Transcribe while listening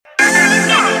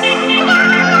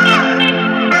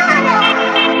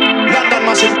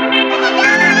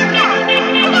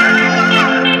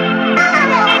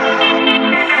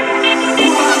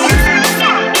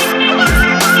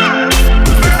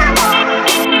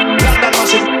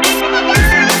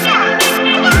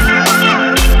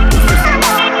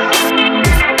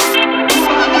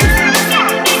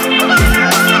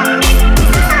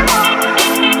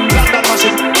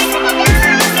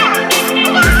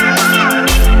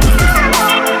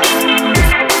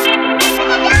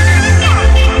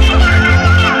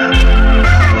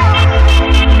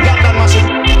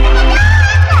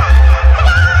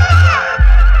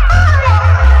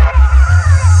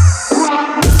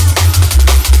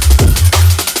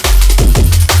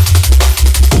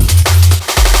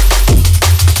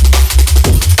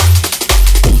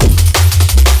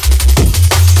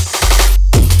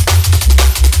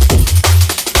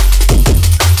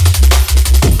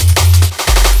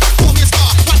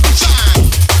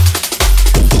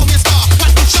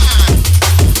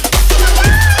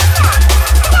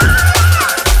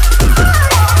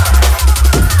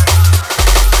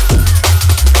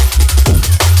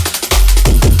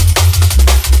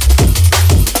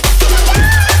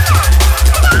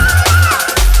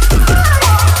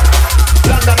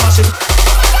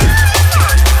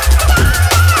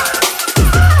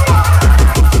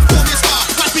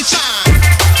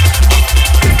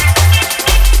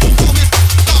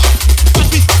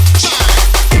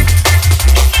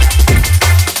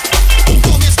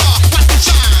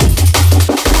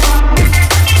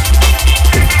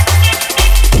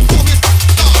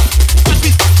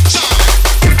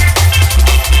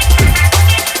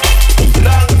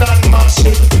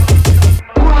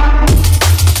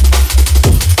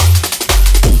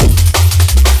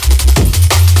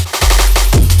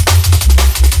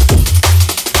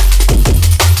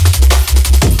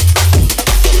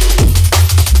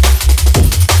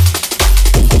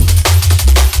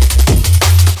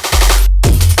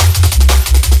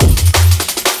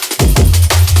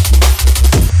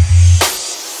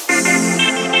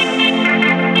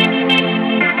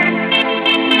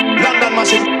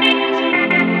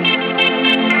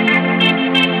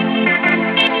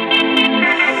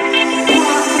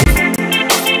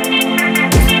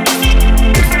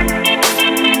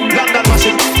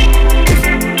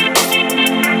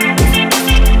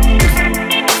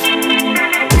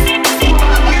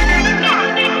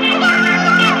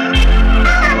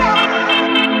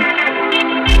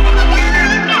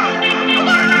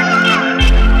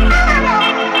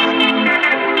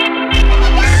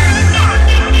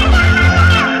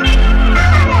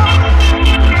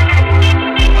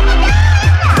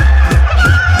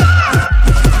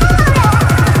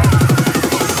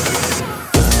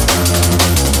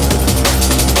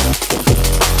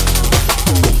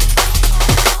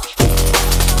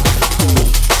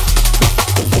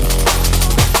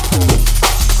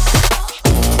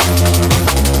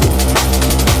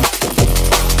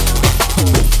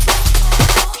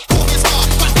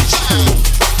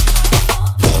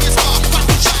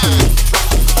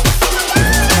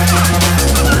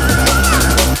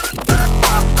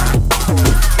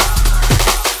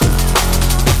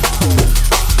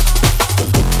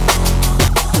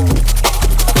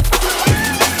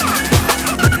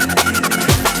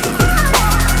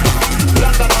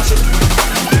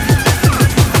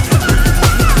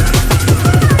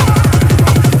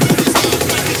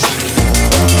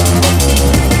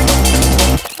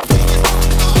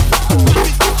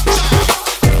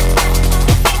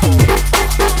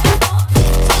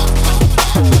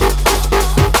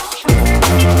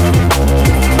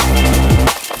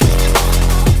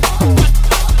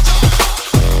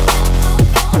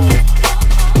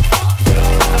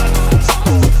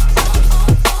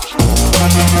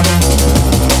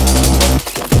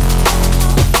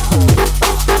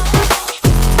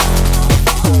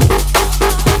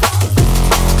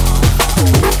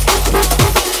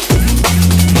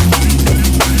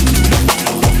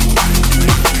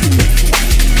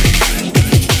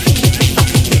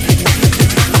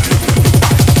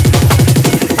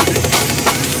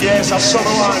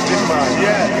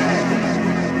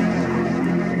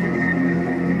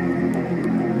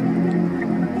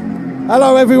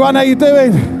Hello everyone, how you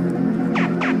doing?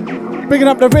 Bigging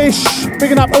up the Vish,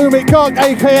 bigging up Umit Gog,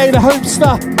 aka the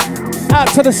Hopester. Out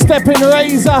to the Stepping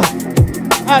Razor,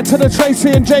 out to the Tracy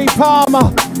and Jay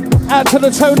Palmer, out to the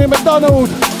Tony McDonald,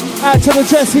 out to the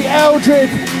Jesse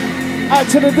Eldred, out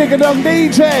to the Digger Dong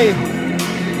DJ.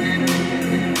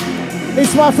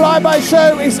 It's my Flyby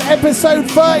show, it's episode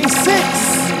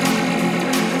 36.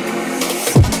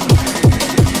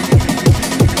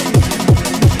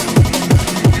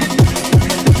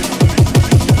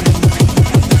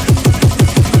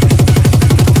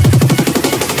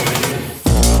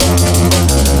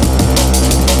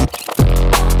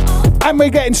 And we're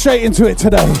getting straight into it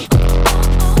today.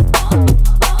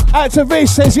 Out to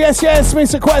Vish says, yes,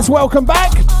 Mr. Quest, welcome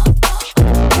back.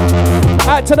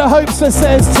 Out to the Hopester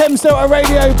says, Thames Delta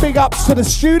Radio, big ups to the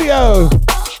studio.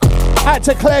 Out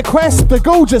to Claire Quest, the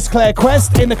gorgeous Claire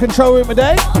Quest, in the control room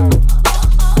today.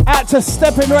 Out to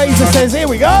Stepping Razor says, here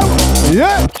we go.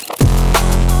 Yeah.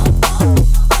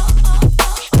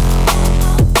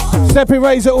 Stepping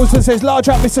Razor also says, large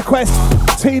up Mr. Quest,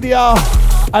 TDR,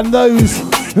 and those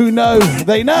who know,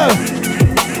 they know.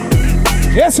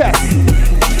 Yes, sir.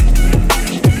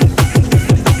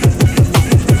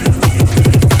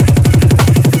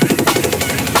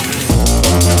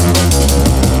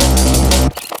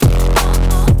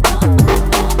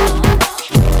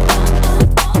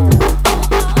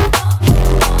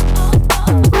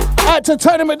 Out to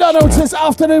Tony McDonald says,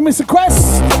 afternoon, Mr.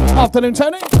 Quest. Afternoon,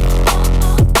 Tony.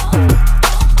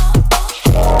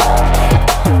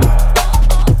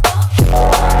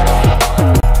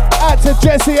 To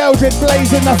Jesse Eldred,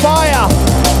 blazing the fire.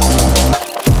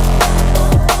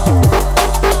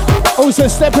 Also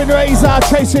Stepping Razor,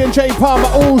 Tracy and Jay Palmer,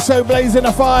 also blazing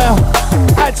the fire.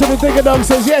 Out to the Digger Dog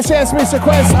says, yes, Mr.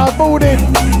 Quest, I've boarded.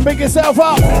 Pick yourself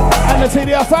up. And the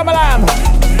TDR family.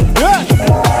 Yeah.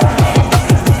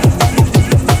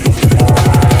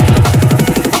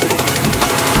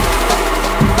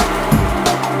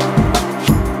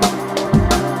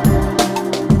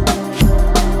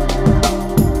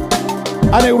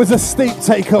 And it was a steep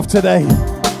takeoff today.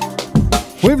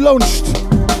 We've launched.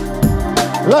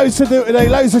 Loads to do today,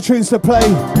 loads of tunes to play.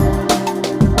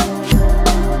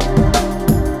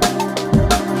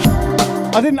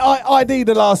 I didn't ID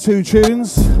the last two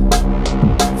tunes.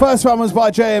 First one was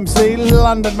by JMC,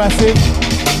 London Massive.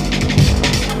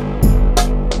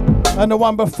 And the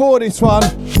one before this one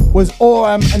was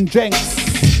Oram and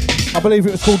Jenks. I believe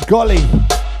it was called Golly.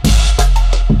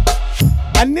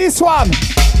 And this one,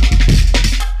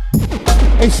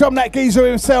 it's from that geezer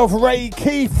himself, Ray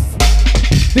Keith.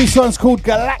 This one's called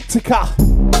Galactica.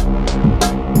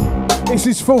 This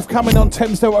is forthcoming on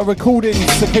Thames Delta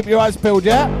Recordings, so keep your eyes peeled,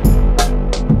 yeah?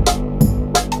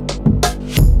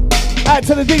 Out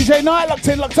to the DJ Night, locked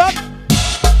in, locked up.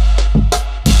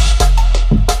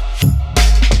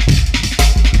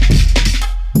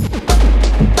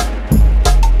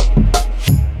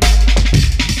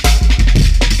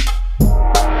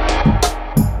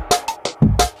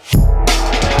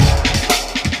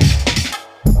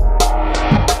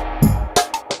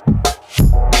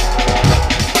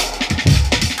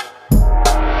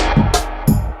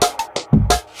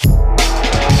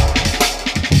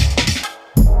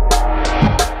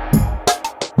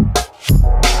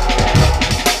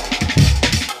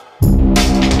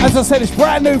 As I said, it's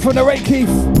brand new from the Ray Keith,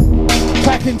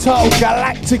 track entitled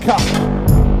Galactica.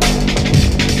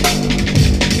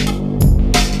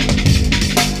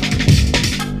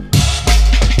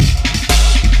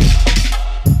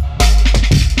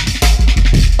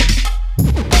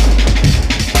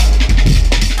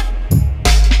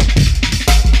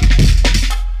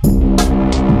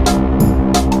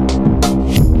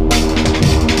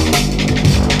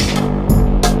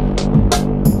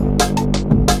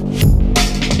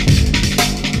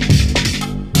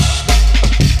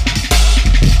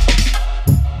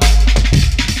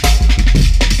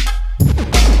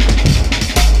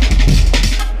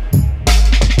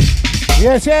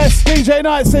 Yes, DJ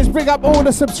Knight says bring up all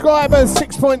the subscribers,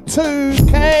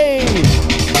 6.2k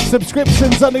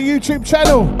subscriptions on the YouTube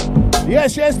channel.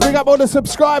 Yes, bring up all the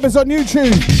subscribers on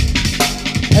YouTube.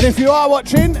 And if you are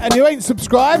watching and you ain't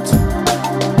subscribed,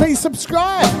 please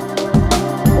subscribe.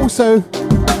 Also,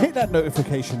 hit that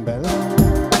notification bell.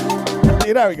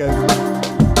 There we go.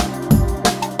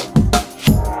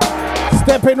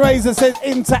 Stepping Razor says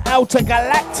into Outer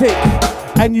Galactic,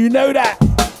 and you know that.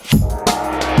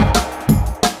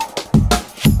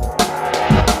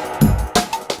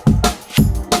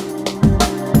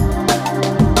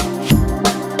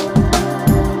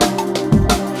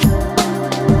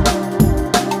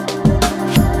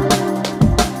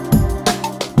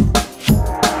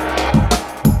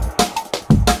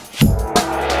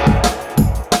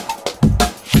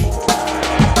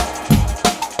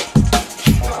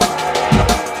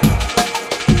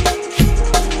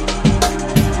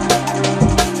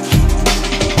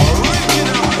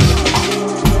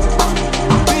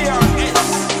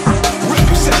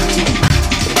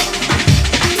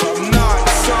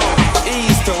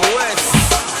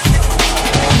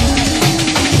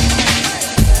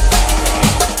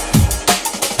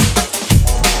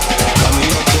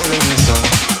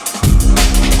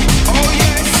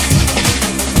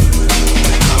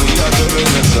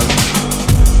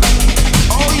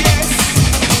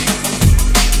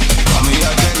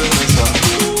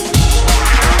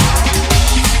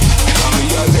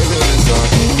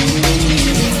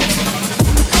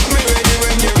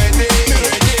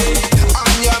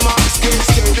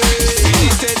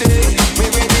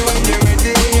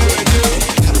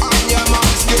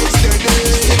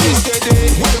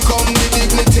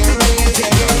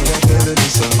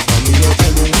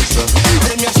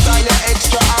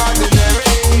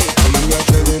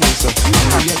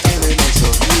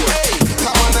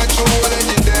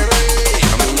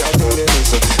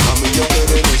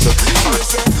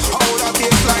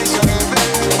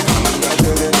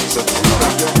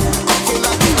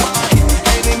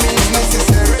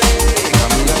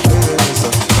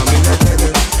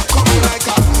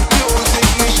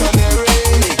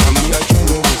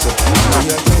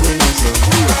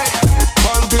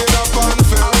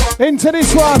 Into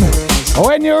this one.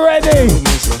 When you're ready.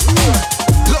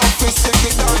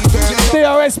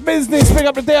 DRS business. Pick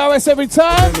up the DRS every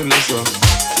time.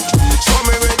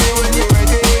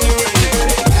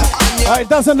 It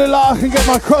doesn't look like I can get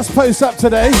my cross post up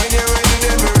today.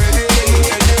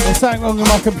 There's something wrong with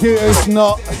my computer.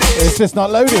 It's just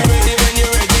not loading.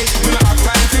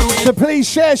 So please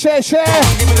share.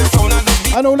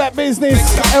 And all that business.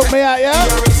 Help me out, yeah?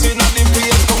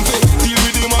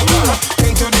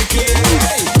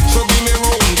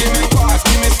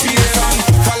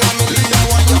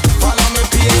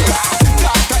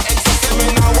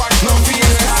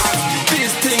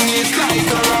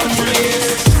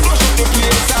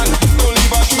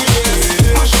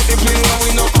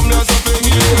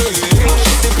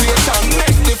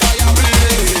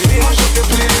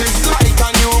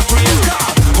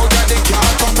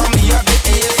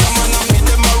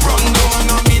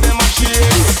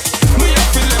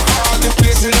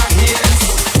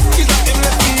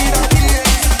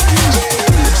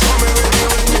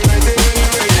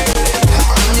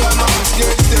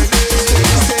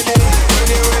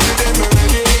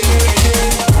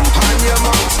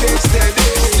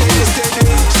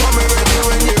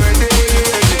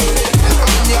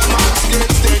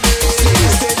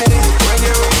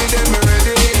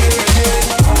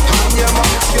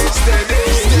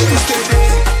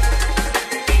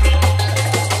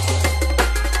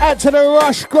 To the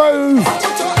Rush Grove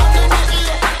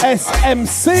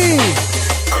SMC.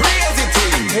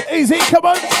 Easy, come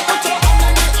on.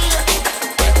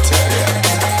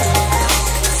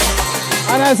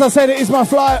 And as I said, it is my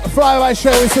flyaway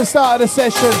show. It's the start of the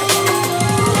session.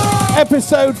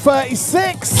 Episode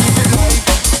 36.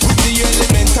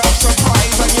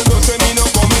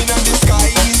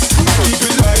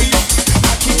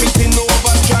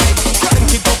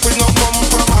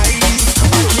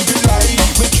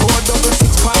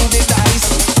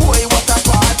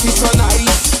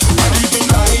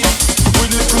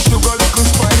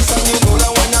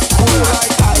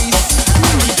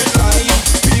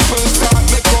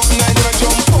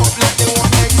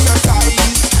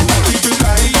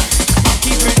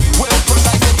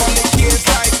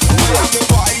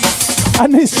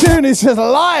 And this tune is just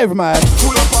live, man.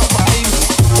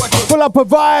 Full up of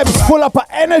vibes, full up of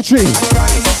energy.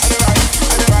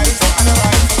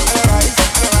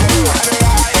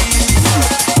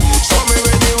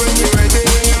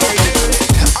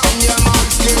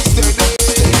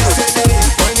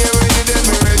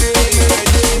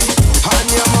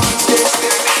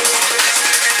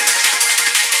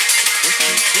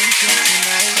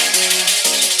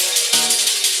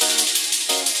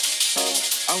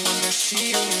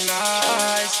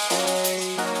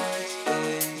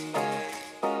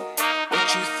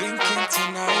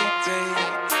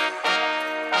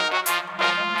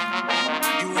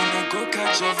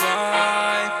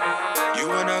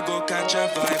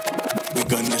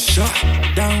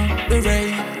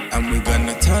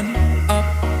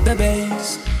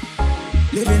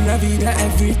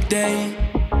 Every day,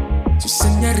 so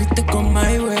señorita, come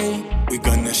my way. We're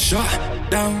gonna shut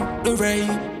down the rain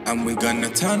and we're gonna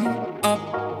turn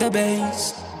up the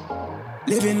bass.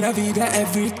 Living la vida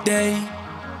every day,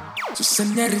 so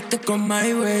señorita, come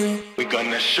my way. We're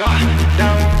gonna shut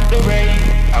down the rain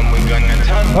and we're gonna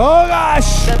turn oh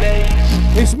gosh, the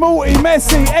bass. It's Multi,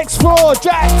 Messi, X4,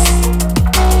 Jax.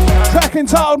 Track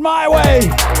entitled My Way.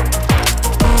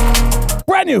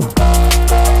 Brand new.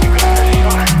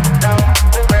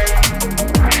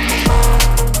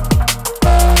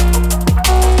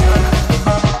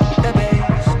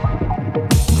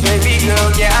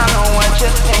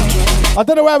 I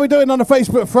don't know how we're doing on the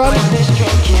Facebook front,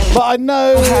 but I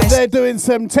know they're doing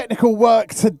some technical work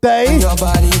today.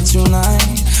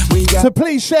 So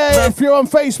please share if you're on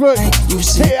Facebook,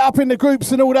 hit it up in the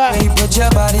groups and all that.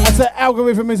 As the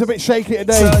algorithm is a bit shaky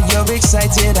today. They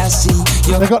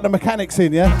got the mechanics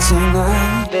in, yeah?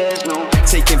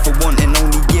 Taking for one and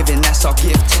only giving, that's our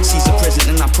gift. Caesar present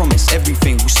and I promise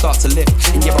everything will start to lift.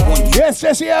 And yeah, I want you. Yes,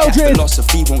 Jesse Eldrin.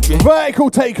 Philosophy won't drift. Vertical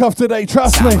takeoff today,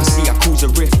 trust me. I see I cause a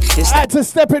rift. Add to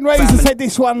Stepping Razor said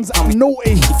this one's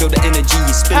naughty. You feel the energy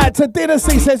you spin. Add to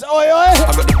Dynasty says oi oi. I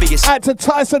got the biggest. Add to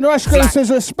Tyson Rushgrove says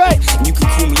respect. And you can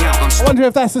call me out. I wonder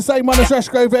if that's the same one as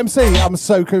Rushgrove MC. I'm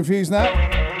so confused now.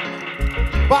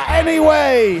 But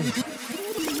anyway.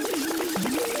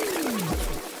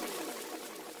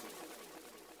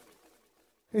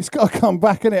 It's got to come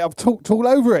back, innit? I've talked all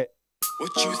over it.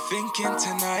 What you thinking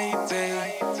tonight,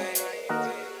 babe?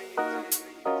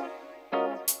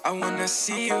 I wanna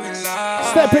see you in life.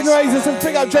 Stepping Razors and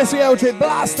pick up Jesse Eldrin.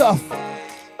 Blast off.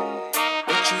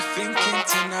 What you thinking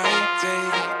tonight,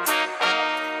 babe?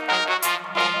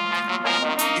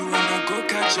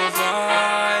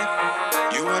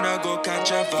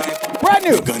 Brand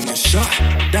new. We're gonna shut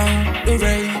down the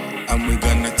rain and we're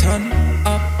gonna turn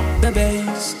up the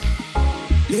bass.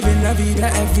 Living la vida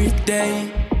every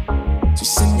day. So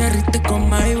señorita, come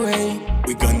my way.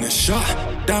 We're gonna shut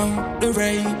down the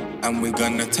rain and we're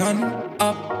gonna turn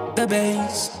up the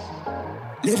bass.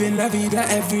 Living la vida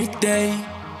every day.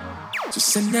 So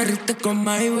señorita, come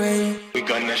my way. We're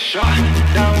gonna shut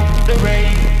down the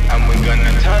rain and we're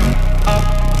gonna turn up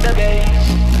the bass.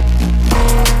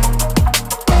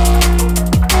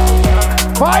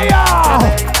 Fire!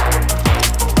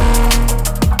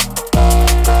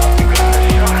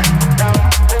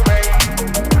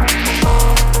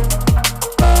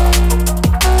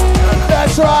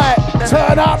 That's right,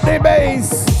 turn up the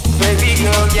bass. Baby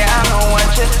girl, yeah, I know what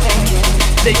you're thinking.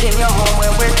 Taking you home when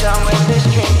we're done with this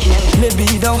drinking.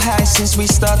 Libido high since we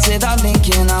started our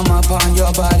linking. I'm up on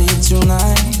your body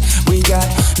tonight. We got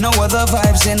no other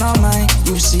vibes in our mind,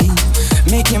 you see.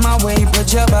 Making my way,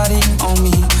 put your body on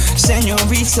me.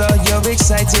 Senorita, you're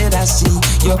excited, I see.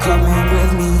 You're coming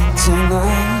with me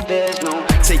tonight. There's no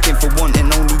taking for one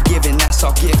and only giving, that's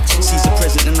our gift. Caesar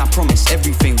present and I promise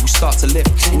everything will start to lift.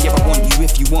 And yeah, I want you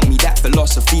if you want me, that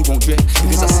philosophy won't drift.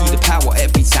 Because I see the power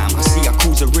every time I see our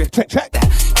cruiser rift. Check. That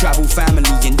travel family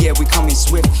and yeah, we coming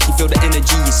swift. You feel the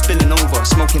energy is spilling over,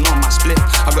 smoking on my split.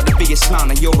 I got the biggest smile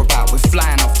that you're about, we're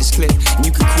flying off this cliff. And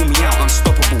you can call me out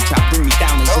unstoppable, try to bring me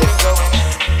down as if.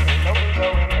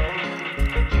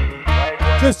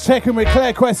 Just checking with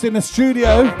Claire Quest in the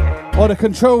studio or the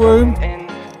control room.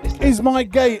 Is my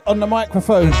gate on the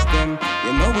microphone?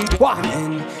 You know we Wow. going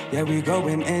in, yeah we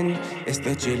going in. It's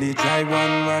the chili dry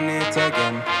one, run it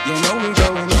again. You know we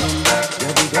going in,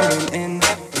 yeah we going in.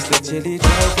 It's the chili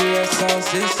dry for your sound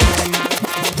system.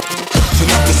 Turn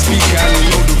up the speaker and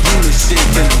you know the room is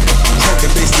shaking. Check the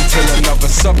bass until another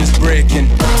sub is breaking.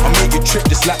 I'll make you trip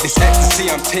just like this ecstasy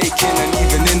I'm taking. And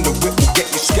even in the whip will get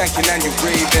you skanking and you're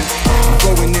raving. I'm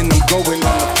going in, I'm going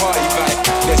on the party vibe.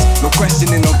 There's no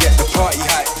questioning, I'll get the party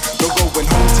hype. No going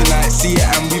home tonight, see it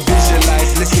and we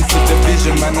visualize. Listen to the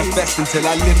vision, manifest until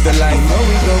I live the life. You know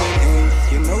we going in,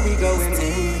 you know we going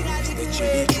in. The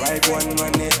chili drive one,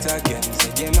 run it again. So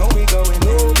you know we going in.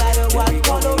 No matter what,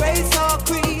 color, race or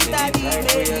creed that he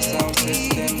may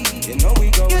be. You know we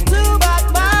going in. You're too bad,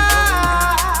 man.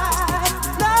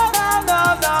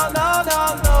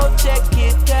 No, check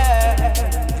it there.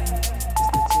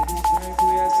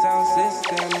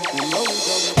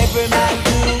 Every man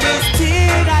do his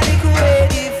thing and it could be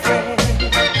different.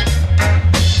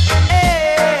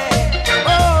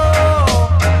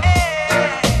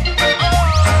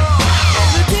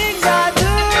 The things I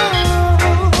do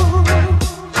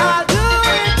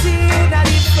it in a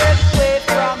different way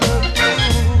from you.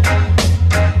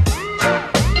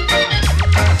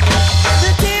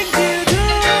 The things you do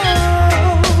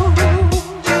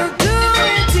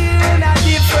it in a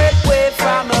different way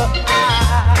from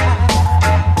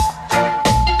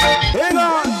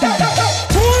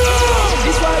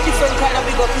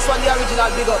This one the original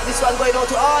big up. This one going out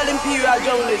to all imperial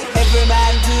junglers. Every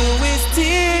man do his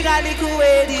thing a little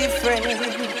way different.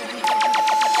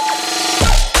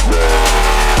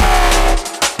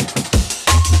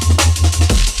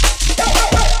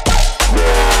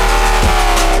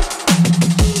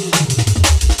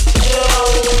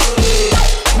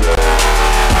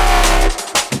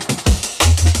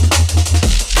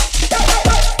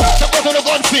 Support on the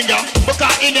gun finger,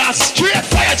 because in a straight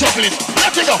fire juggling.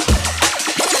 Let it go.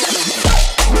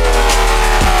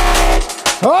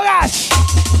 Oh gosh!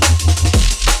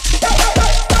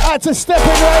 Had to step in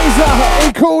Razor,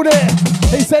 he called it.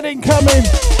 He said incoming.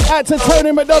 Had to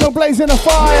Tony McDonald blazing a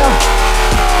fire.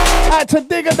 Had to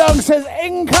Digger Dong says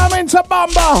incoming to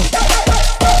Bumba.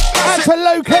 Had to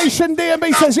Location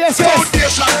DMB says yes.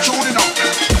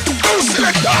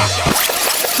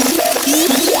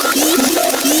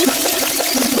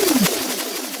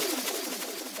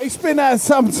 It's been out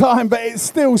some time, but it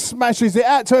still smashes it.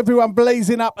 Out to everyone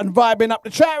blazing up and vibing up the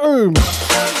chat room.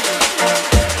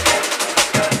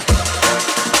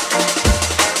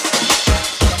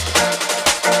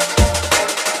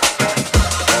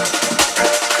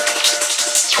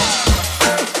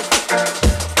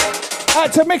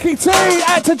 Out to Mickey T,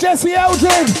 out to Jesse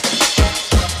Eldred,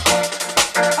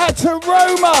 out to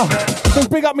Roma. Says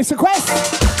big up Mr. Quest.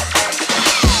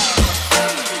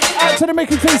 Out to the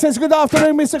Mickey T says good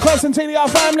afternoon, Mr. Quest and TDR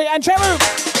family and Cheru.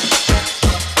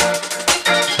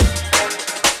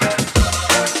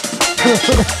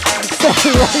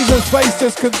 Sorry, Razor's face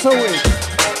just contorted.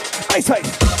 Face.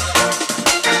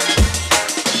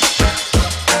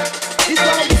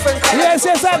 Yes,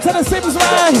 out to the Sims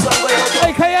man,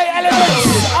 aka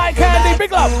Elements, Eye Candy,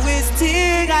 big love.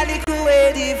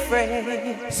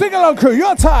 along, crew,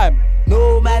 your time.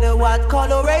 No matter what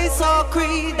color, race or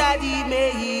creed that he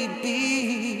may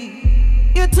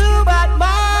be, you're too bad,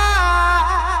 man.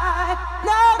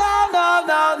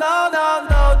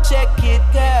 No, check it,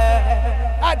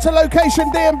 girl. At to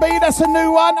location DMB, that's a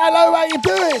new one. Hello, how you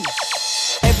doing?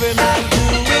 Every man do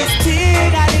his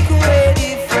thing and he could way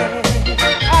different.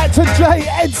 At to J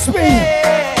Edspin.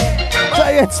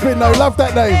 J Edspin, though, love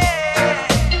that name.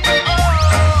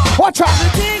 Watch out. The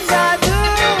things I do it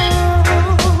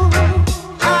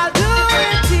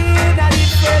in a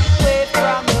different way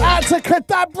from you. At to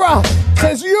Kadabra,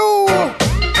 says you.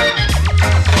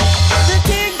 The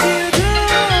things you do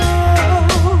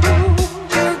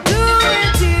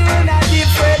it in a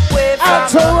different way from At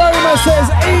to Roma, says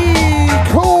E.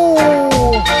 Cool.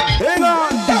 Hang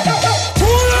on.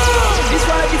 This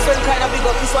one a different kind of big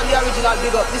up. This one the original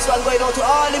big up. This one going out to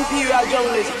all imperial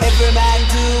junglers. Every man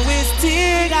do his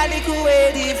thing and it could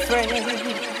way different.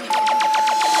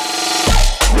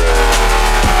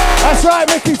 That's right,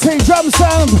 Mickey T, drum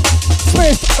sound,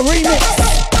 Smith, remix.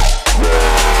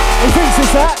 He thinks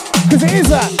it's that, because it is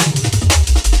that.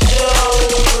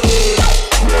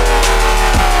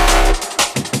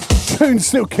 Tune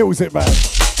still kills it, man.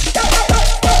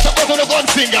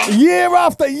 Year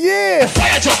after year.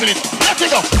 Fire juggling. Let it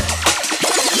go.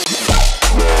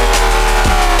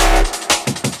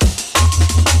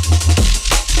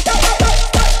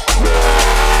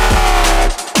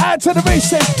 Add to the bass,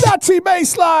 says nutty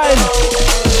bassline.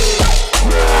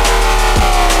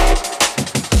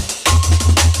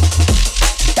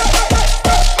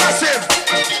 Massive.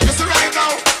 Listen right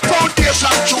now.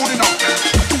 Foundation tuning up.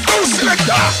 Go select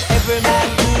that. Every man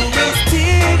do his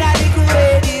thing and it could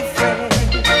way different.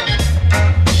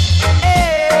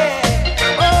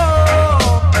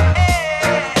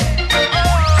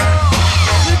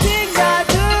 The things I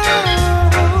do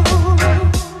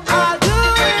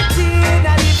it in a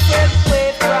different way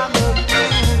from you.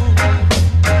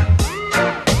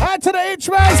 Add to the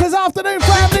Hitchman, says afternoon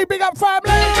family, big up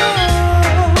family.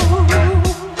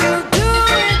 You do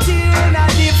it in a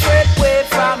different way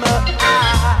from us.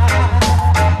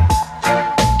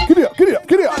 Get it up, get it up,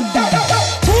 get it up.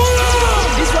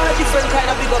 This one a different kind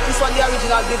of big up. This one the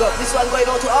original big up. This one going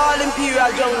out to all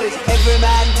imperial junglers. Every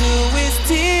man do his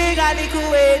thing and it could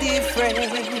way different.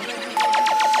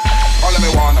 All of me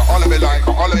wanna, all of me like,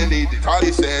 all of me need it. All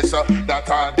he says, that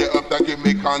I the up that give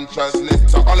me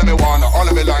consciousness. So all of me wanna, all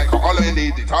of me like, all of me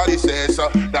need it. All he says,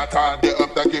 that I the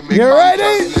up that give me You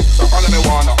ready? consciousness. So all of me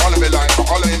wanna, all of me like,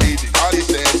 all of me need it. All he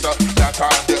says, that I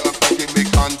the up that give me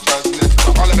consciousness.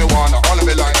 So all of me wanna, all of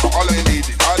me like, all of me need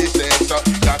it. All he says,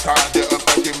 that I the up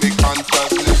that give me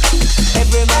consciousness.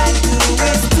 Every man do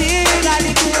his thing and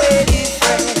it could way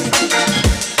different.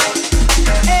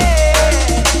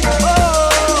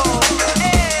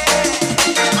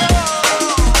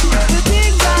 The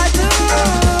things I do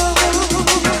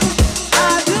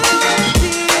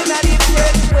it in a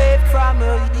different way from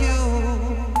you.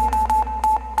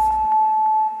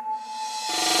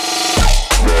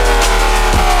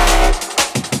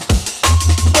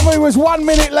 We was 1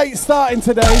 minute late starting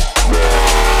today.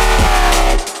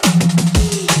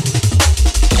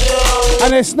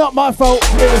 And it's not my fault,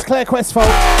 it was Claire Quest's fault.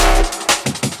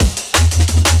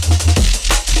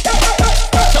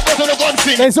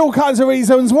 There's all kinds of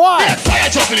reasons why. Fire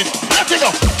juggling. Let it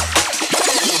go.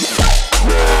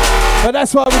 But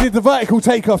that's why we did the vertical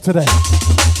takeoff today.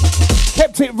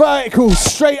 Kept it vertical,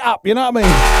 straight up, you know what I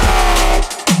mean?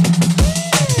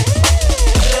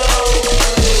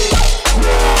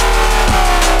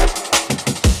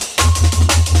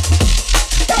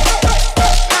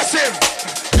 Massive.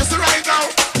 Listen right now.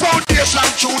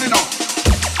 Foundation tuning up.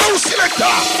 Go select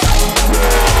that.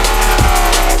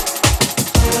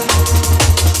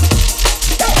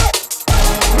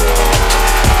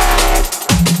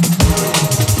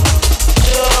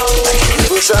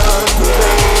 Push on the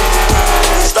rain,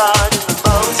 start in the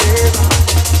mountain.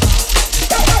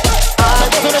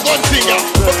 To the gun finger.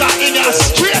 Put that in your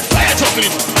straight fire juggling.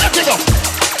 Let it go.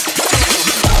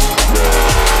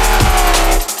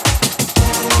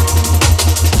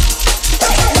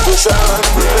 Push on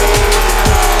the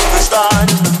rain, start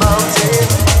in the mountain.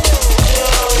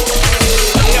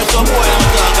 Here's some boy I'm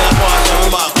talking about the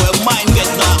remark. Where mine get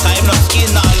dark, I'm not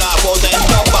skin all laugh out and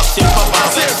no boxing papa.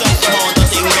 Exercise amount of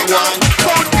things we want.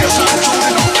 Foundation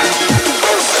tuning up.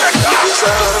 Go select that. Push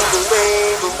on the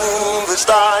rain, move and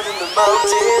start in the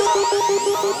mountain.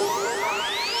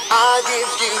 I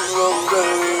give you a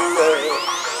word.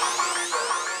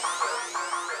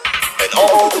 And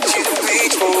all that you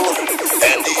reach for,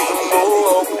 and even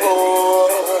more.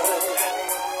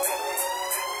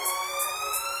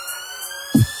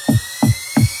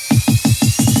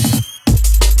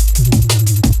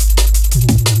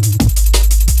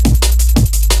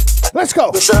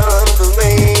 the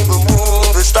rainbow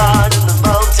moon, the star in the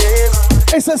mountain.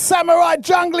 It's a samurai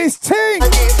junglist ting. I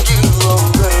give you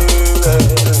over.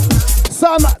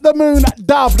 Sun, the moon,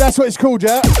 dove. That's what it's called,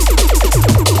 yeah?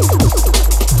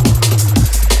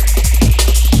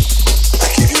 I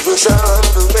give you the sun,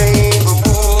 the rainbow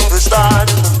moon, the star in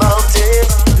the mountain.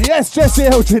 Yes, Jesse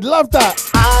Eldred. Love that.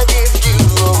 I give you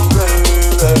over.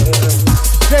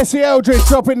 Jesse Eldred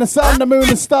dropping the sun, the moon,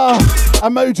 the star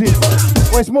emoji.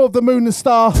 Well, it's more of the moon, the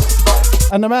star,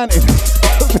 and the mountain.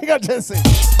 Big up, Jesse.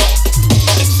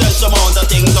 Excess amount of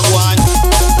things I want.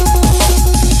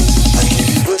 I give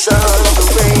you the sun, the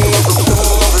rainbow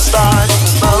moon, the star in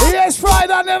the mountain. Yes,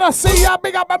 Friday, and then I see ya.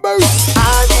 Big up my boots.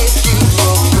 I give you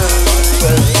over.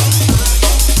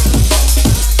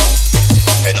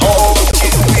 And all that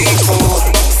you reach for,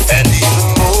 and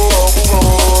even more.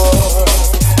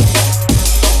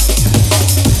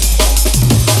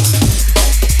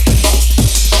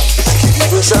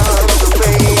 The sun, the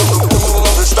rainbow,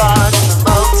 the star in the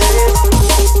mountain.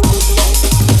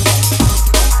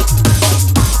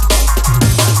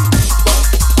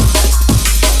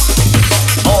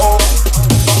 Oh.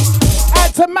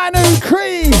 Out to Manu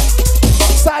Cree.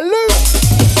 Salute.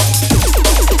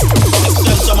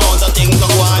 Excess amount of things I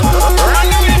want. Run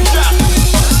the track.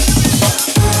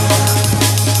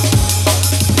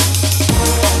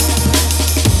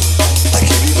 I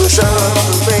give you the sun,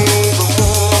 the rainbow,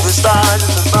 the star in the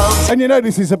mountain. And you know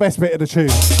this is the best bit of the tune.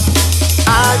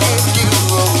 I give you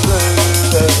over.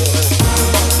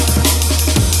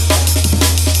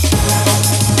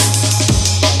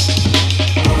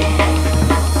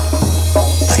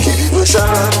 I give you the sun,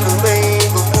 the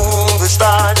rainbow, the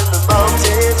star in the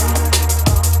mountain.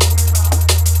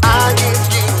 I give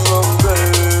you over.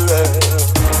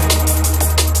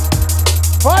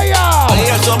 Fire! I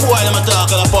hear some boy them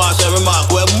talk on the past and remark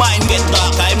where mind get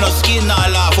dark. I'm not skin or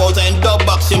laugh out and dub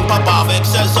boxing pop off.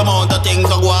 Excess amount of things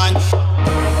I want.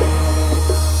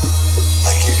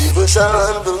 I give you the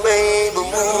sun, the rainbow,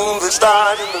 moon, the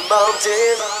star in the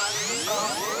mountain.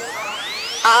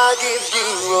 I give you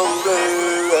over.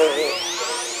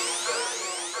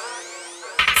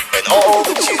 And all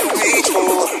that you reach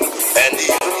for, and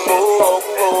even more.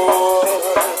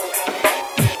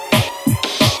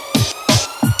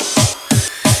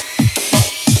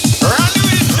 Run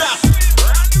with the track.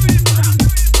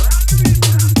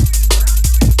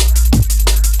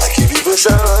 I give you the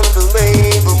sun, the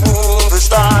rainbow, moon, the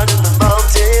star in the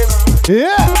mountain.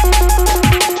 Yeah!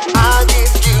 I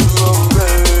give you over.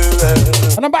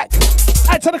 And I'm back.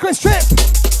 Out to the Chris Trip.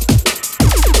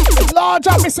 Large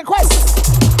up, Mr. Quest.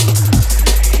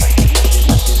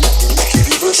 I give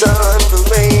you the sun, the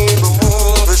rainbow,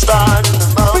 moon, the star in the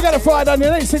mountain. We got a Friday on you.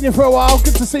 Ain't seen you for a while.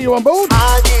 Good to see you on board.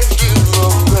 I give you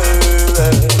over.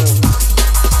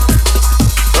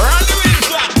 Run with the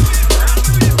track.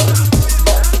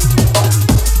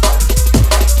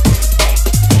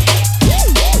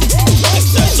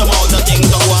 Excess amount of things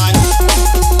I want.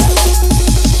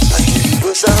 I give you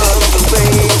the sun, the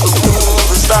rainbow, moon,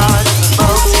 the star in the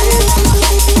mountain.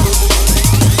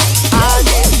 I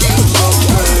give you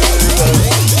over.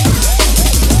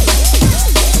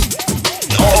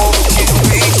 All that you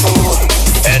reach for,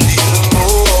 and even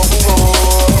more.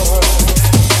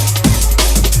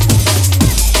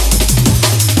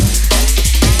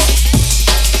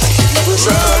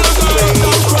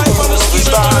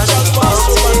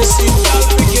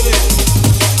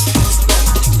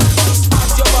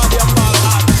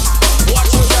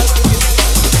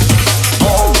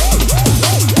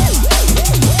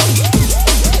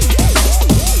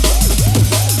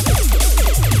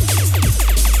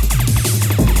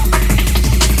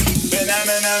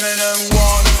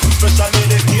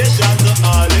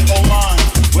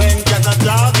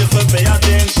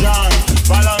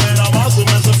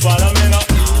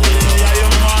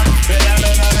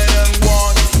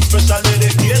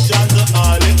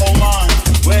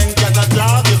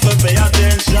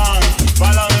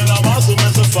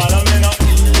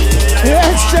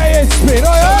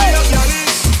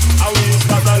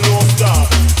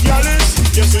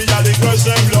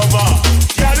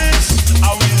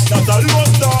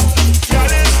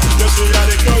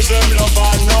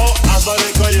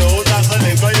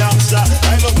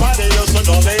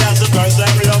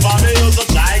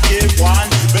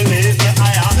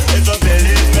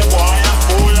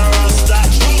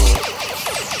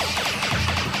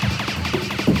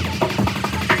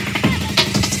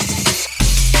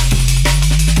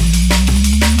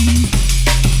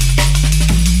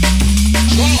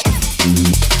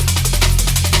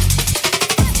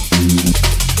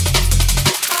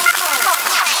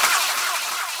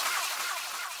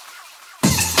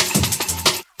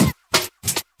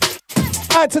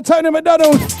 Out to Tony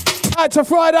McDonald. Out to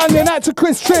Fried Onion. Out to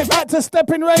Chris Tripp. Out to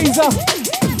Stepping Razor.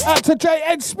 Out to J.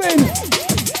 Edspin.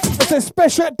 It's a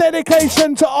special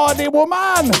dedication to Arnie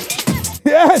Woman.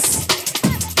 Yes.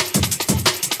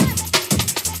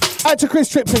 Out to Chris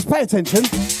Tripp says, pay attention.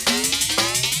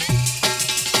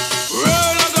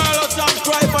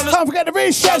 Don't forget the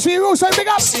research, you also big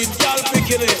up. See, y'all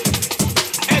picking it.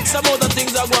 X amount of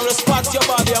things are going to spot your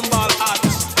body and ball out.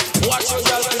 Watch your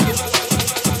y'all picking it.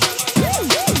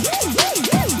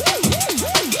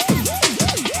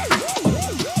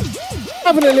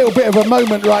 Having a little bit of a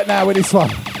moment right now with this one.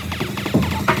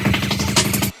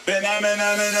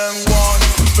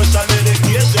 Special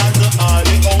dedication to all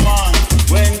the woman.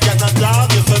 When cat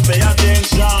attack, you fi pay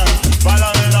attention.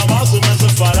 Follow me no muscle, me say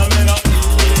follow me no.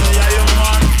 Yeah, you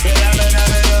man.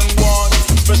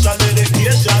 Special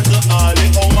dedication to all the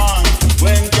woman.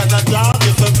 When cat attack,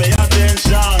 you fi pay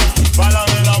attention. Follow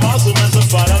me no muscle, me say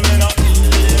follow me no.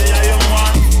 Yeah, you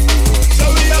man. So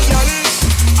we are Yalis,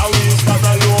 and we use that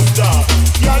a laughter.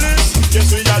 Yalis, yes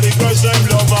we are the girls them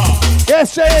lover.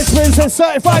 Yes, J.S. Spins a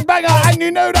certified banger, and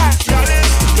you know that.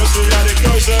 Yes, we are the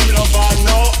girls them lover.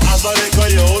 No, as a little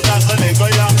youth, as a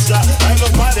little youngster.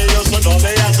 Everybody used to know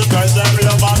me as a girls them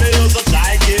lover. Me used to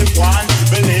try keep one.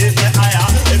 Believe me, I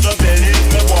am. If you believe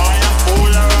me, boy, I'm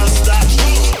full of rasta.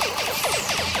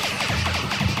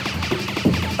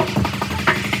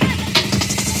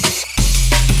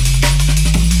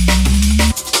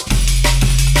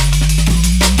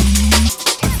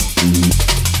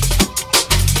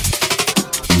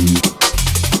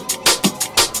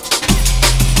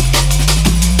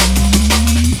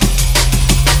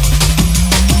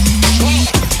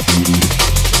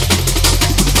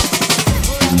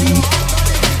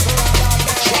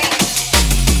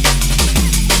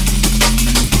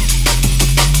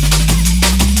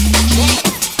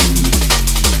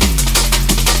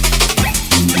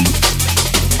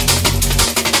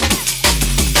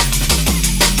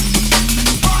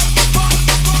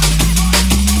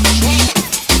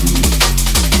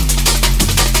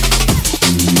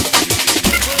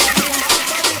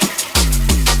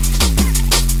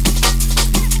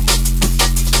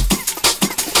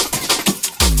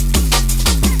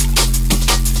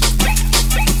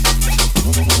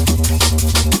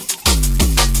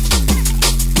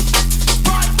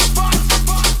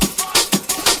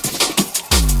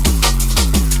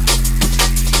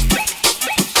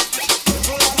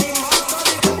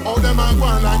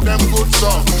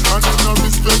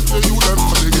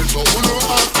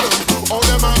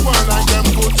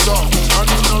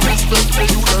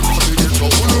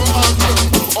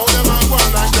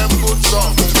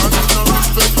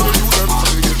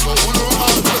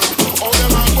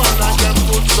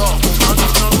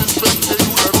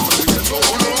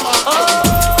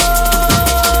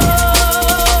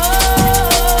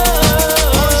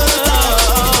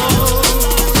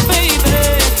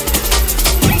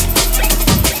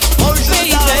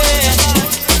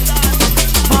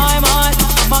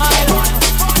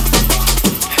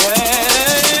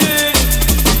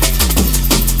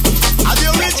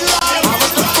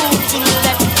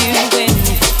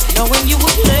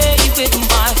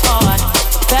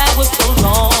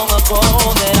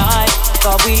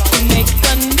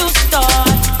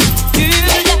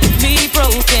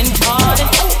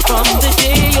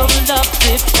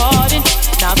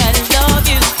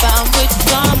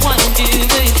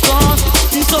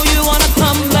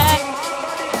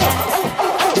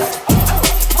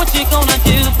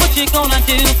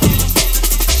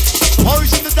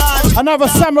 Another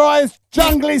Samurai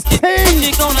Junglist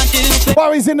King.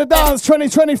 Worries in the Dance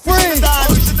 2023.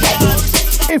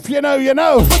 If you know, you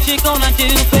know. What you gonna do,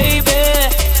 baby?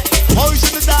 Worries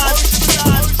in the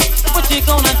Dance. What you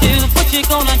gonna do? What you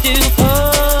gonna do?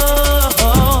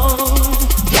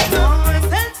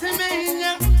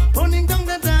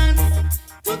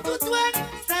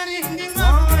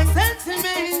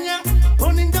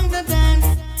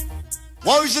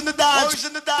 Worries in the Dance. Worries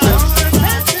in the Dance.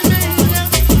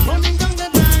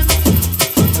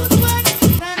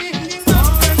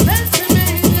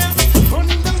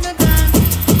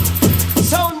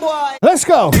 Let's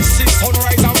go. This is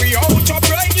sunrise and we out of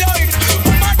bright light.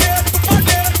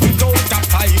 Don't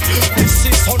fight. This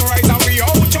is sunrise and we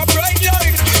out of bright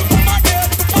light.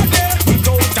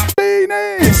 Don't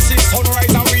Beanie. This is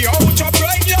sunrise and we out of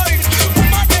bright light.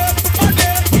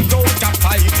 Don't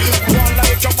fight. One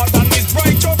light your mother is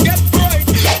bright, you get bright.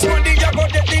 One day you go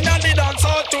get in and the dance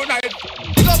all tonight.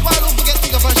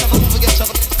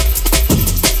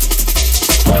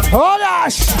 Oh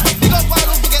gosh.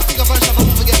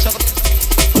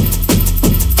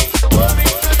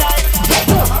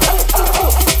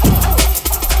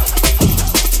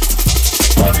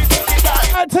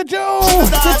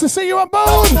 see you on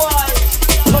board.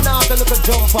 Turn off the little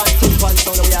jump and tip and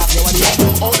sound we have here. What do you do?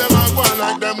 All them are going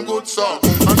like them good song.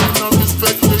 And them no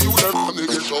respect for you, them from the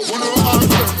get show. Who know how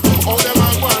them? All them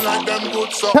are going like them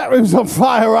good song. That room's on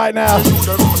fire right now.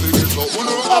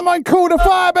 I'm on call the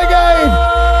fire brigade.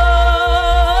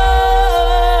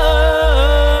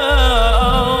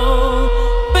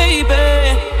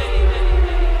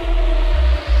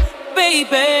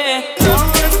 Baby,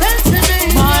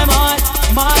 my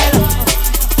love.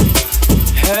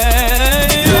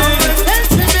 Hey,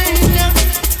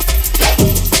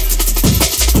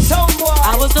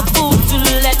 I was a fool to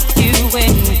let you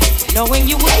in, knowing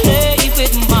you would play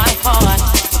with my heart.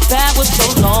 That was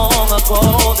so long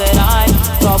ago that I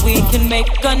thought we can make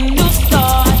a new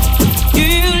start.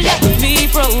 You left me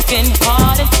broken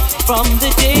hearted from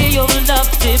the day your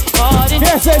love departed.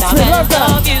 Yes, now love that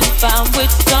love you found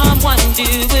with someone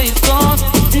new is gone,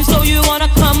 and so you wanna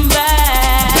come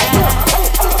back,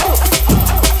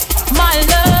 my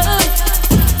love.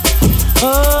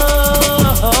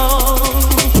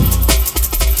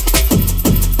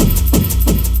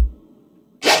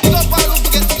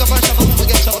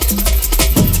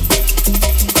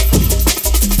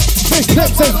 This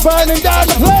clip is burning down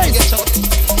the place.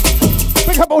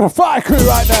 Pick up all the fire crew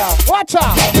right now. Watch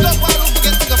out.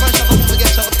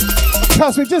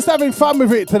 Trust me, just having fun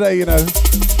with it today, you know.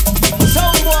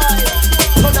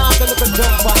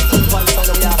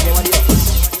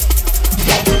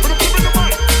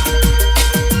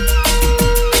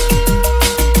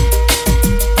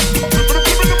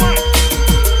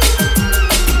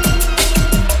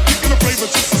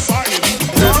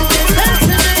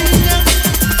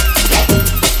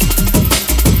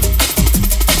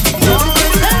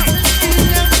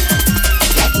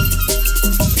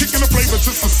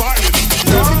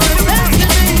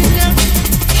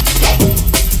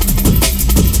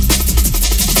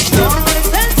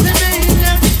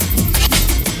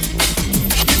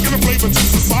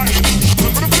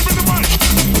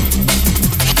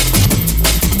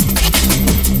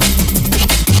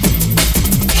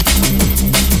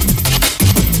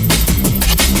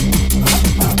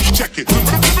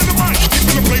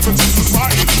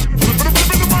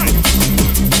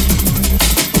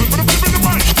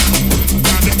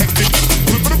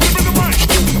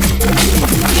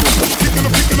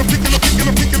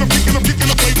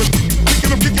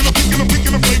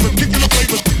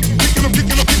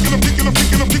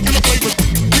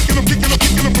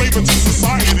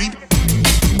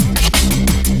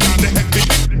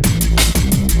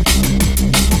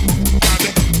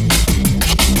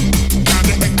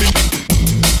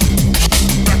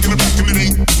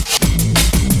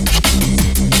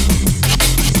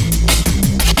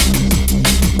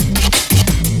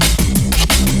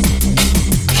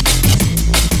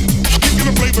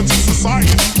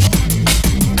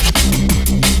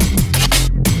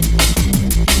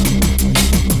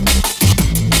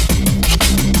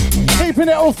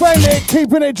 Authentic,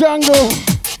 keeping it jungle.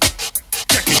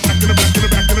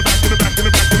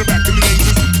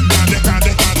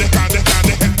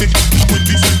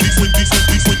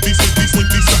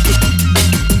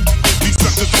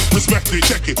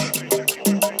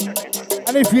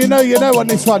 And if you know on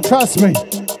this one, trust me.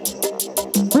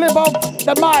 Flip off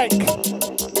the mic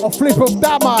or flip off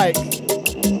that mic.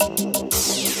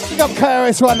 Pick up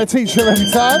KRS-One, the teacher every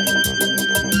time.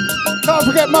 Can't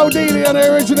forget Modini on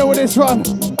the original with this one.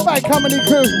 Bad Company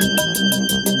crew.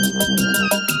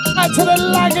 Add to the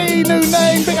Laggy, new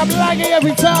name. Big up Laggy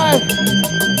every time.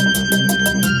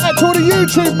 Add to all the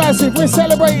YouTube massive. We're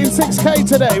celebrating 6K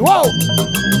today. Whoa!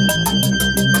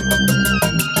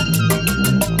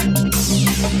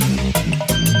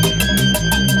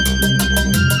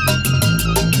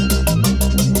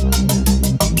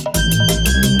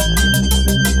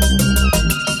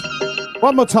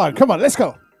 One more time. Come on, let's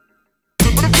go.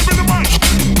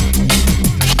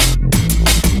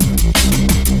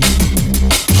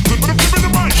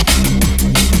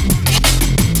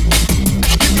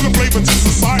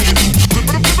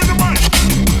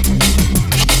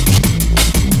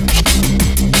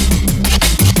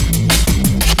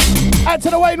 Add to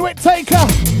the Wayne Whittaker,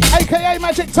 aka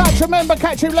Magic Touch. Remember,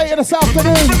 catch him later this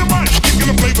afternoon.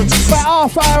 About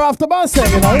half hour after my set,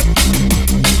 you know.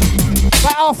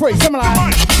 About half three, something like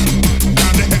that.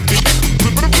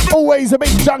 Always a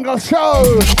big jungle show.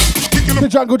 The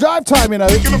jungle drive time, you know.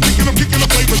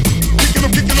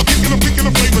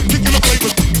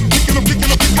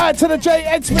 Add to the J.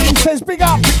 Edsman says big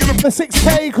up the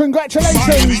 6K,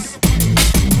 congratulations.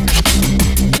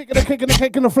 Kicking the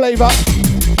cake and the flavour.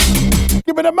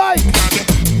 Give me the mic.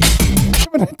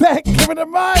 Give me the deck. Give me the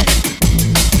mic.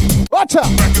 Watch out.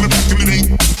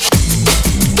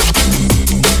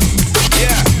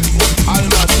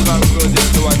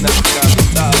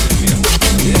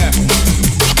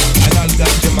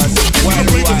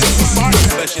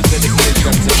 special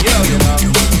dedication to you, you know.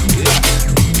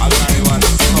 Yeah. I'll marry one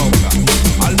smoker.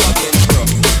 I'll love it, bro.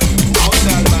 I'll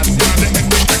tell myself.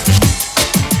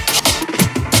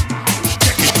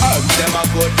 Herbs, them are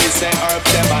good, we say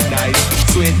herbs, them are nice.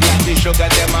 Sweet like the sugar,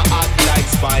 them are hot like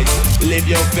spice. Live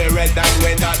your favorite and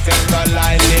we're not tell no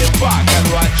lie. Live back and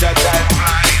watch your time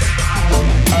fly.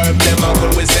 Herb them are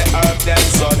good, we say herb them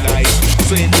so nice.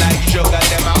 Sweet like sugar,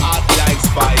 them are hot like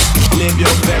spice. Live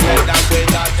your favorite and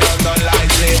we're not tell no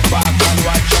lies. Live back and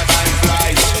watch your time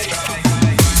fly.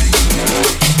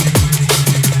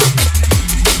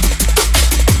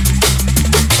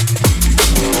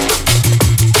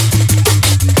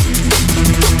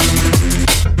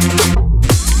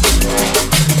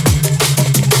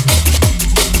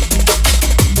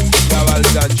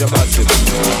 Ganja massive.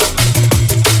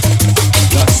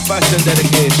 The special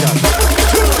dedication.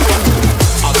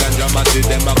 A ganja massive,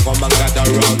 them a come and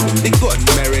gather round. The good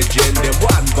Mary Jane, them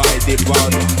one by the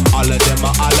pound. All of them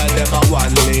a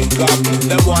one link up.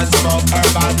 Them one smoke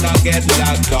herb and not get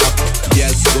locked up.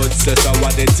 Yes, good sister,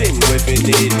 what the thing we fi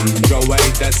need. Throw away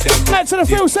the stem. Back to the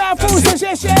Phil South Forces,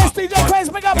 yes, DJ Quez,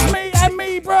 big up me and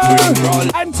me, bro.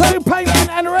 And two painting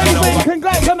and raving,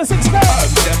 congrats on the 6K.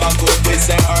 Herbs, them are good, we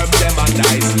say herbs, them are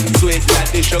nice. Sweet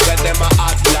like the sugar, them are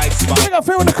hot like spice. Big up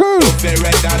Phil and the crew.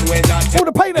 All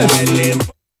the painters.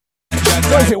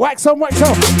 What is it, wax on, wax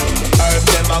off? Herb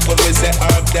them are good, we say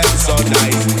herb them so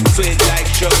nice. Sweet like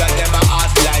sugar, them are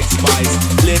hot like spice.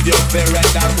 Live your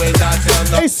favorite and we not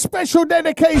tell no. A special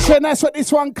dedication, that's what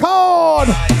this one called.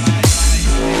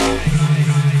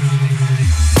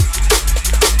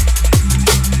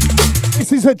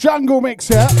 This is a jungle mix,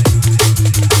 yeah?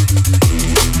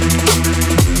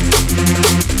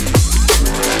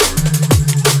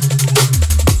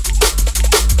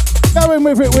 Going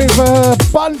with it with a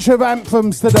bunch of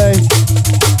anthems today.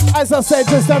 As I said,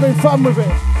 just having fun with it.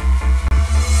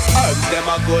 Herbs, them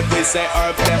are good, we say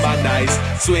herbs, them are nice.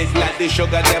 Sweet like the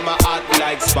sugar, them are hot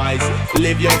like spice.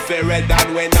 Live your favorite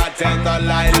and we not tell no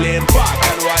lie. Live back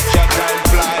and watch your time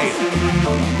fly.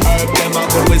 Herb, them are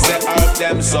good, we say herb,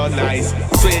 them so nice.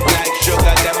 Sweet like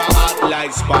sugar, them are hot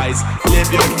like spice.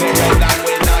 Live your favorite and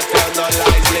we not tell no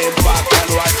lies. Live back and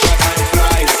watch your time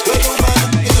fly. Good man,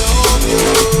 we love you.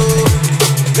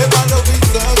 Never love is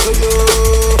circle you.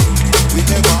 We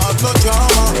never have no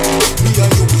drama. Me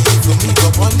and you, we used to meet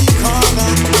up on the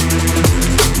corner.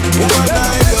 Woman,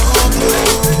 I love you.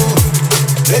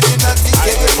 Let me not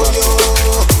think for you.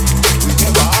 We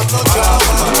never have no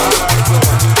drama.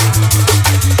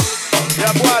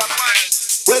 Yeah, boy.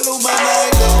 Well, woman,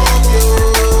 I love you.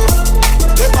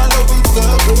 Never love is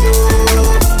circle you.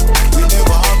 We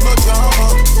never have no drama.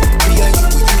 Me and you,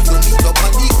 we used to meet up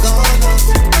on the corner.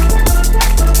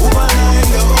 Woman, I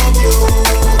love you.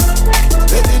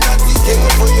 Let me not think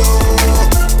for you.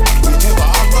 We never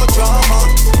have no drama.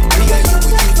 Me and you,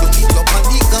 we used to meet up on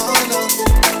the corner.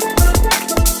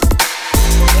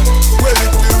 Well,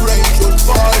 if the rain should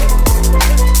fall,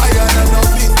 I ain't no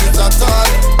business at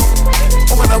all.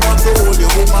 Oh, when I want to hold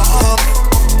you with my arm,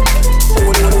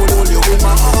 hold you with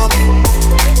my arm.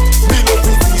 Me love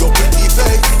to see your pretty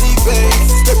face,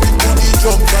 step into the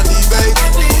drums and the bass.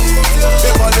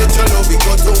 Never let your love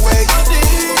go to waste.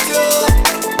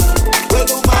 Well,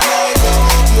 oh man, I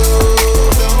love you.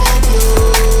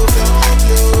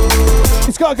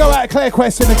 It's got to go out to Claire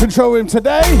Quest in the control room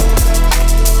today.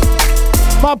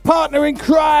 My partner in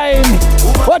crime.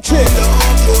 Watch it.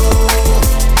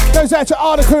 Goes out to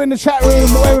Article in the chat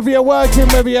room, whether you're working,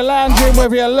 whether you're lounging,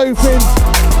 whether you're loafing,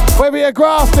 whether you're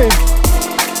grafting.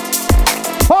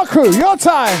 Park crew, your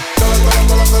time.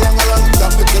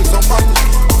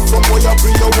 Some boy a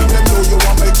free you when them know you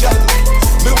want me gel.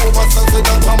 Me over say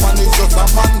that a man is just a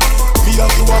man. Me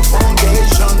and you a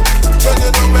foundation. Tell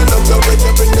you know me love you when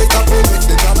you bring the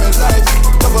happiness in my life.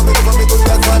 Never me good,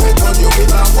 that's why me turn you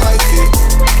with a wifey.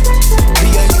 Me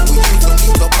and you, we used to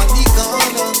meet up on the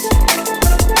corner.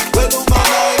 Well, oh man,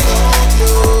 I love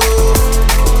you.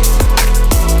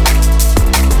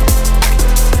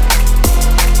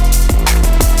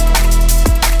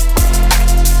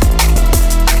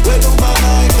 Well, oh man,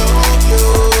 I love you.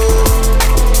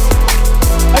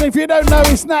 And if you don't know,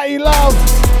 it's Natty Love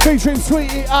featuring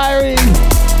Sweetie Irene.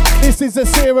 This is the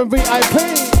Serum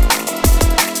VIP.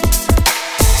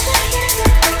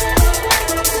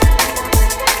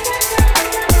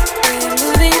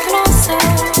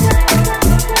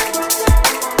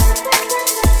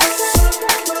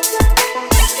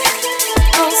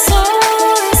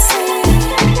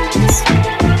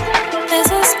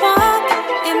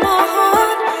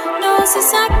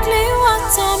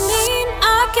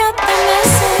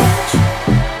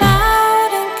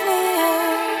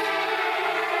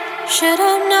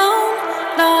 Should've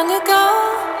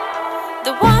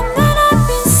The one that I've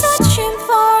been searching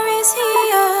for is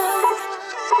here.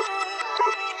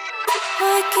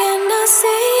 Why can't I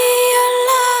see your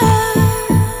love?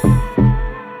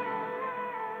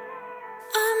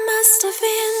 I must have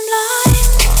been blind.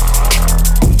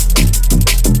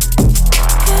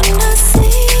 Can I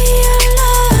see your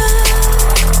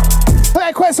love?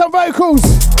 Play Quest on vocals.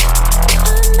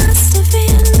 I must have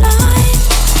been blind.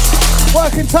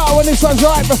 Working title when this one's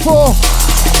right before.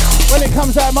 When it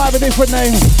comes out, it might have a different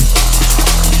name.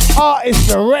 Artist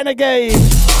the Renegade.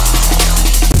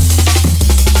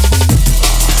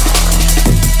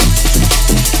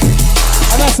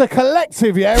 And that's a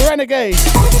collective, yeah, Renegade.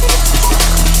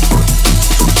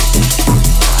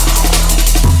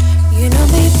 You know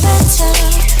me better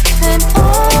than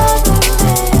all the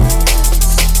rest.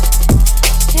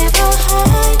 Never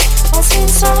hide what's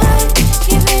inside.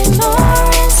 Give me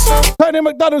more inside. Tony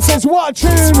McDonald says, what a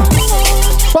tune.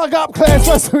 Bug up Claire,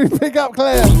 first we pick up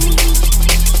Claire.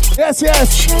 Yes,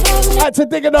 yes. Out to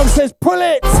Digger Dog says, pull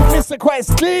it, Mr.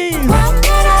 Quest, please.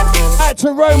 Out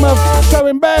to Roma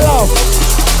showing bare love.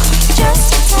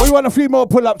 We want a few more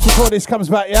pull-ups before this comes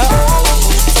back, yeah?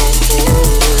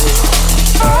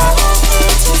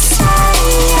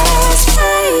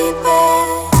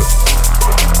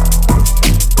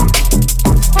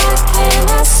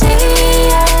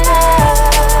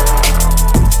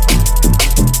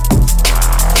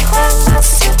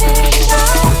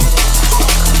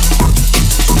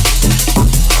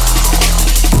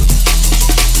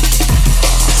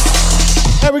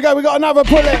 There we go, we got another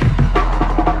pull-it.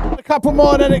 A couple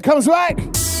more and then it comes back.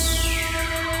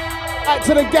 Out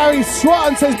to the Gary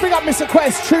Swatton says, big up Mr.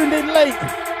 Quest, tuned in late.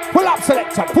 Pull up,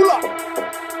 selector, pull up.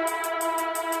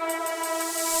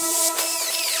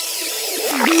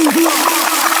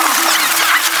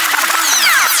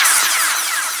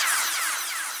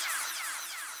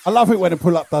 I love it when a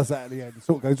pull-up does that at the end. It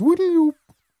sort of goes, woo.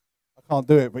 I can't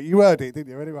do it, but you heard it,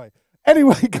 didn't you?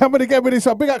 Anyway, coming again with this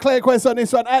one. Big up Claire Quest on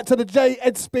this one. Out to the J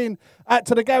Ed Spin. Out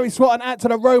to the Gary Swatton. Out to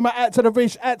the Roma. Out to the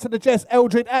Vish. Out to the Jess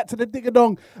Eldred. Out to the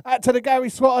Diggadong. Out to the Gary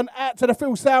Swatton. Out to the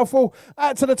Phil Southall.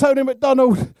 Out to the Tony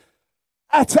McDonald.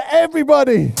 Out to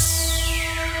everybody.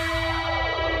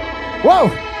 Whoa.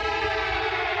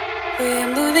 We're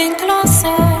moving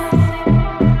closer.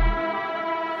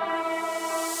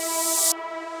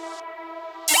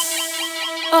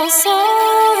 Oh, so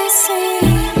it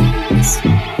seems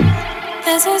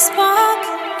there's a spark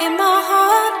in my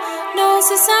heart,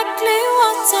 knows exactly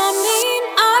what I mean.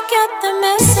 I get the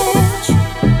message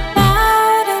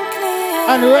loud and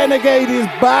clear. And Renegade is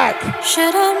back.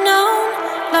 Should have known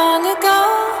long ago.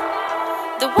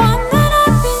 The one that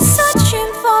I've been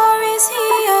searching for is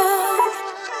here.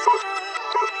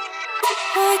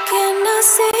 Why can't I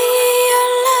see your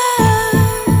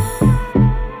love?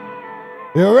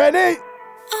 You ready?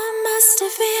 I must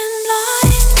have been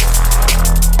blind.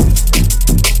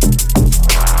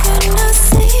 Can I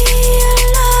see your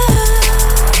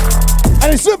love? And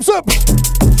it's up,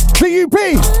 CUP. I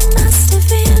must have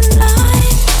been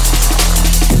blind.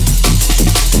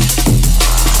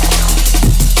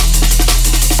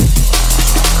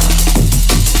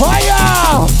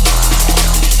 Fire!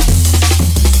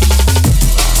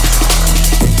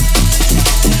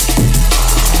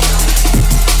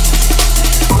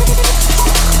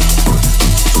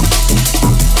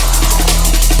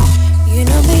 You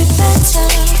know me better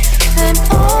than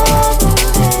all the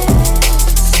rest.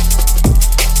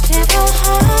 Never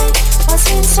hide what's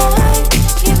inside.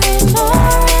 Give me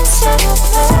more instead of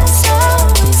less.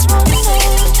 Always wonder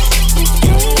if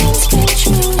dreams came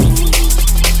true.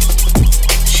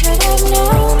 Should have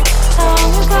known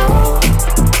long ago.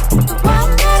 The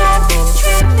one that I've been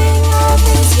dreaming of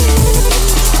is you.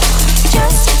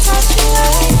 Just a touch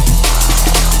away.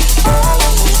 All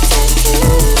I need to do.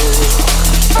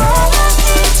 All I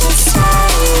need to say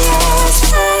is,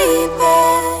 baby,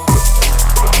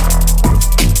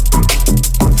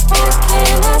 why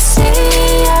can't I see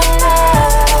your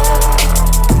love?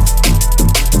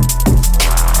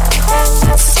 I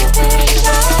must have been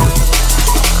blind.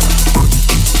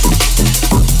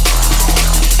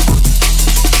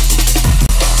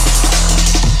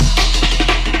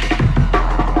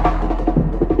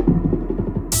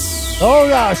 Oh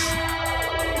gosh.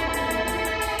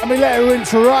 Let me let it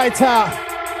rinse right out.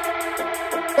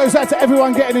 Goes out to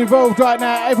everyone getting involved right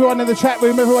now. Everyone in the chat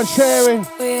room, everyone sharing.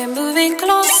 We're moving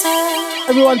closer.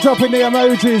 Everyone dropping the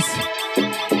emojis.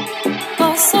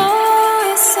 Oh, so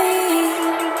it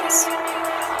seems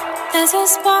there's a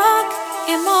spark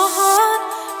in my heart,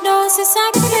 knows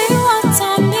exactly what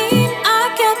I mean. I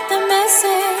get the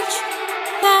message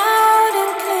loud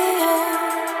and clear.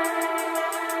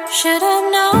 Should have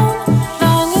known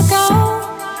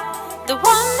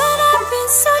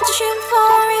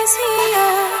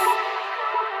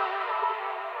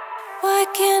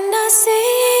see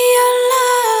your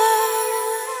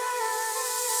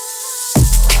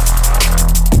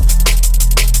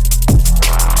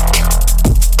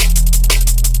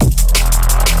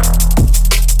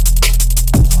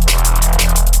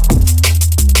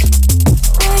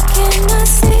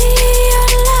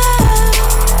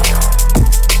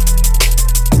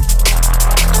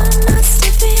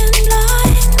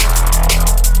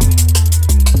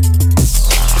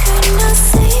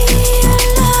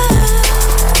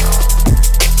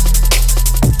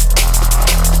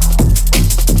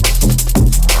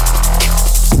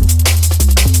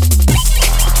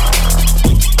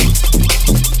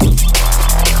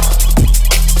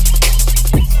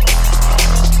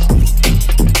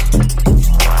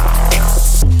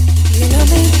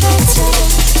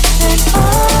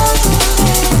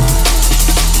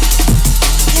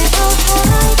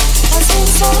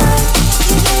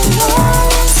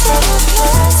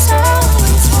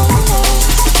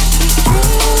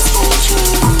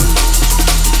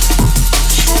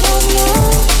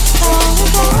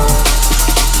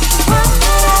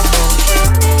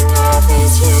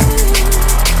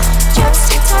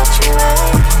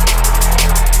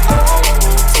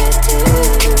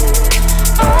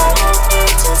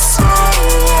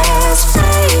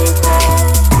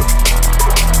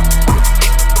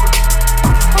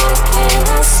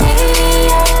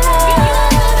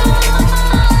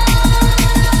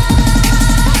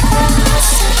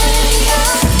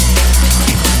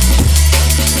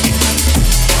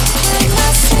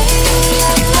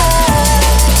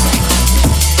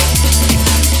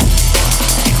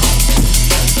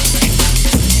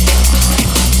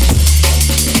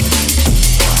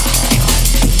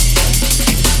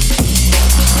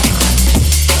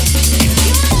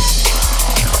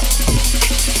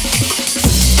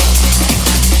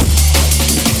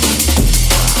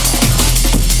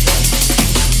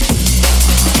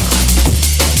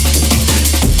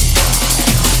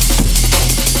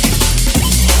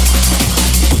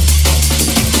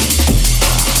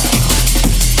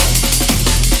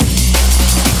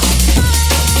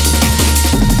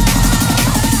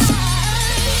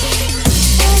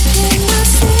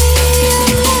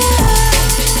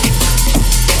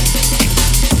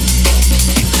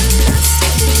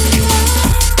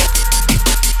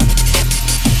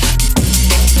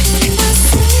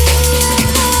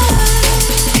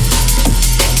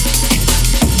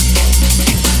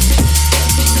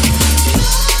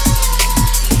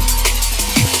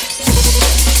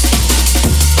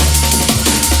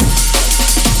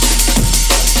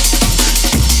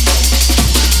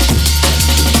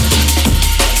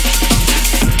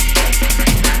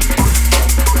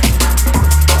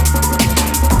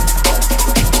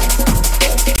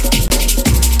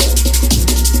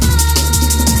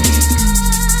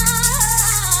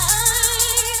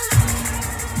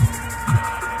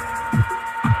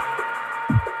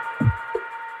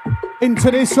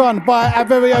into this one by our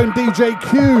very own DJ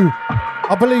Q.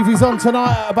 I believe he's on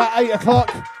tonight at about 8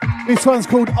 o'clock. This one's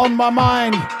called On My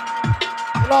Mind.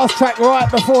 The last track right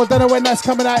before, don't know when that's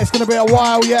coming out, it's going to be a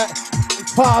while yet.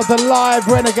 It's part of the live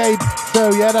Renegade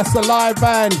show, yeah, that's the live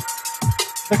band.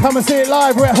 So come and see it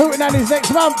live, we're at Hootenanny's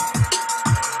next month.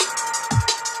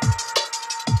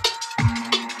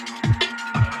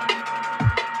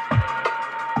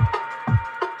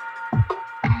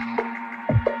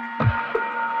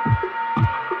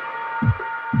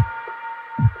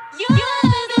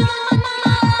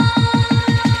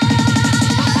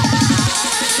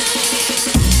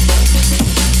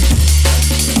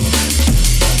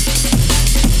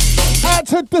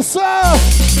 The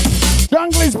surf,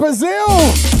 jungle is Brazil.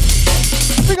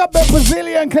 Big up that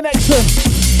Brazilian connection.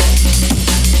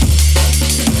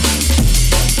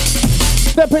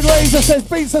 Stepping Razor says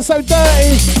beats are so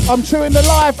dirty, I'm chewing the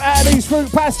life out of these fruit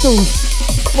pastels.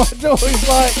 My jaw is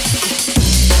like,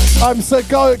 I'm so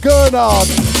Gernard.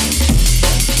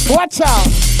 Watch out.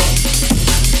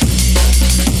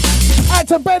 Out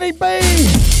to Benny B.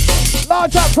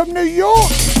 Large up from New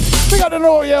York. Big up the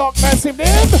New York massive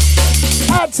dude.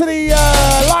 Out to the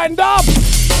lined up.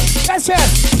 Yes,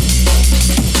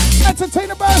 yes. Out to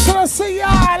Tina Burson, I see ya.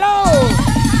 Hello.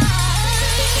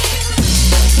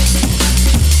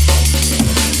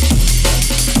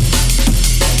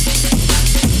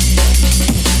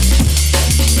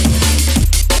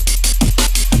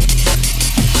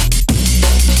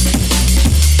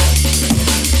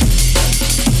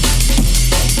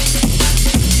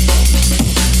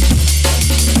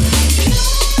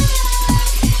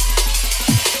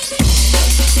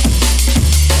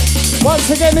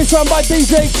 Once again, this one by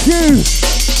DJ Q.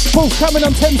 Forthcoming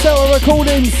on Thames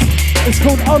Recordings. It's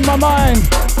called On My Mind.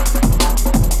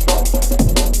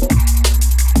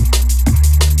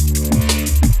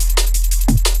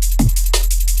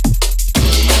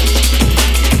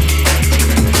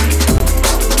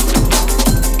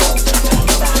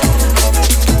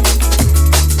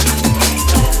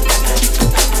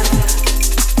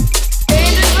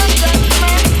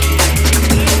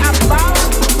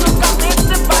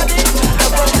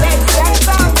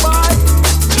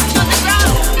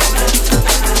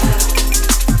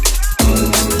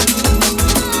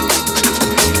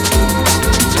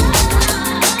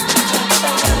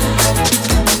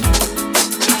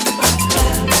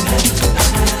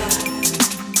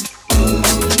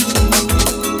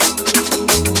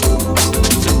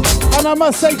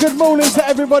 must say good morning to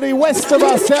everybody west of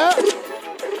us, yeah?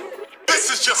 This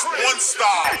is just one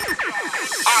star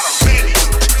out of many.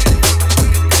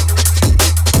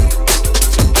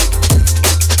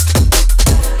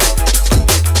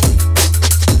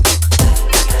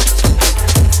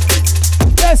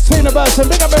 Yes, Tina Burton,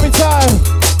 big up every time.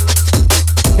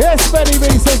 Yes, Benny B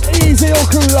says easy or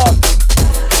cool up.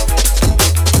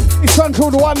 This one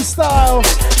called One Style.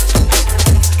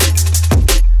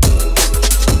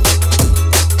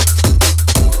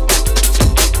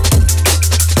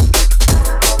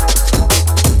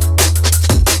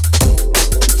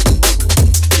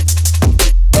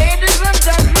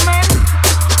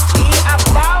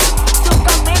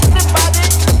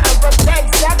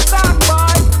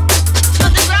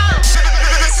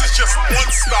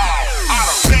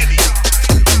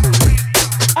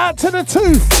 To the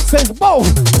Tooth says Bo.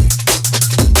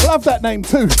 Love that name,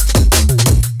 Tooth.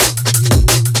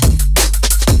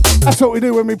 That's what we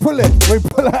do when we pull it. We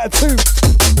pull out a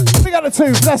tooth. We got a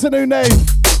tooth. That's a new name.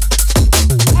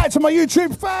 Out to my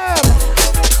YouTube fam.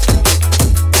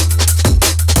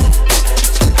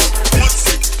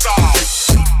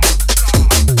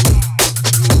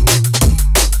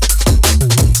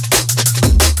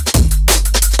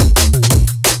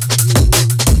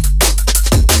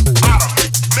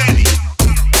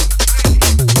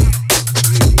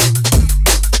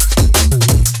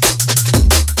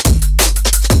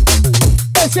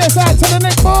 Yes, out to the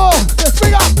Nick Moore. Let's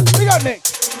big up Nick.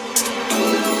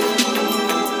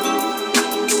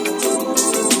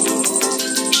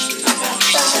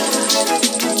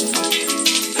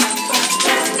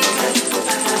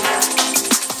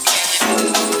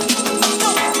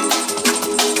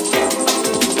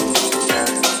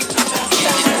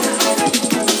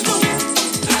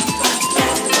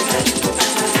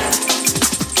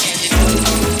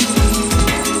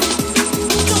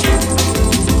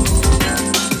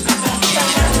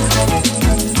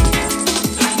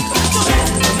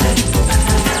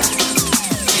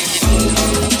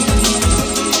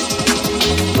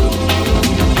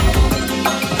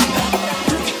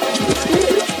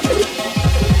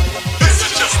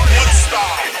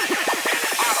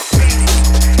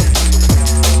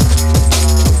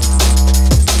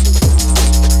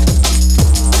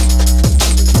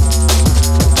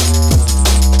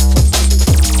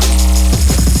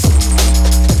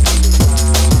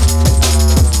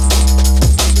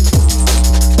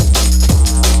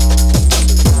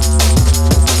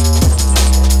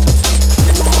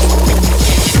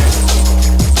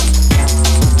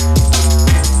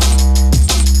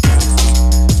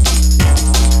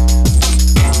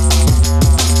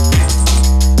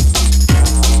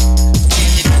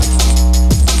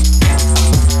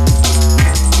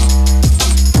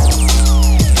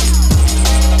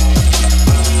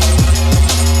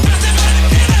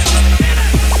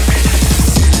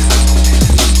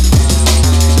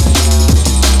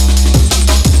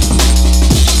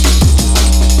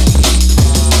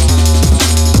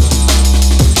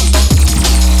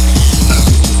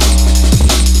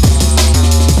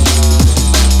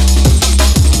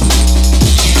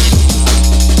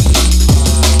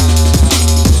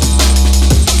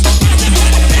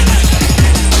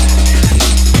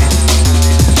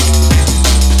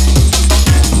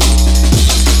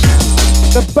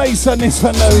 bass on this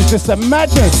one though is just a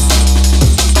madness.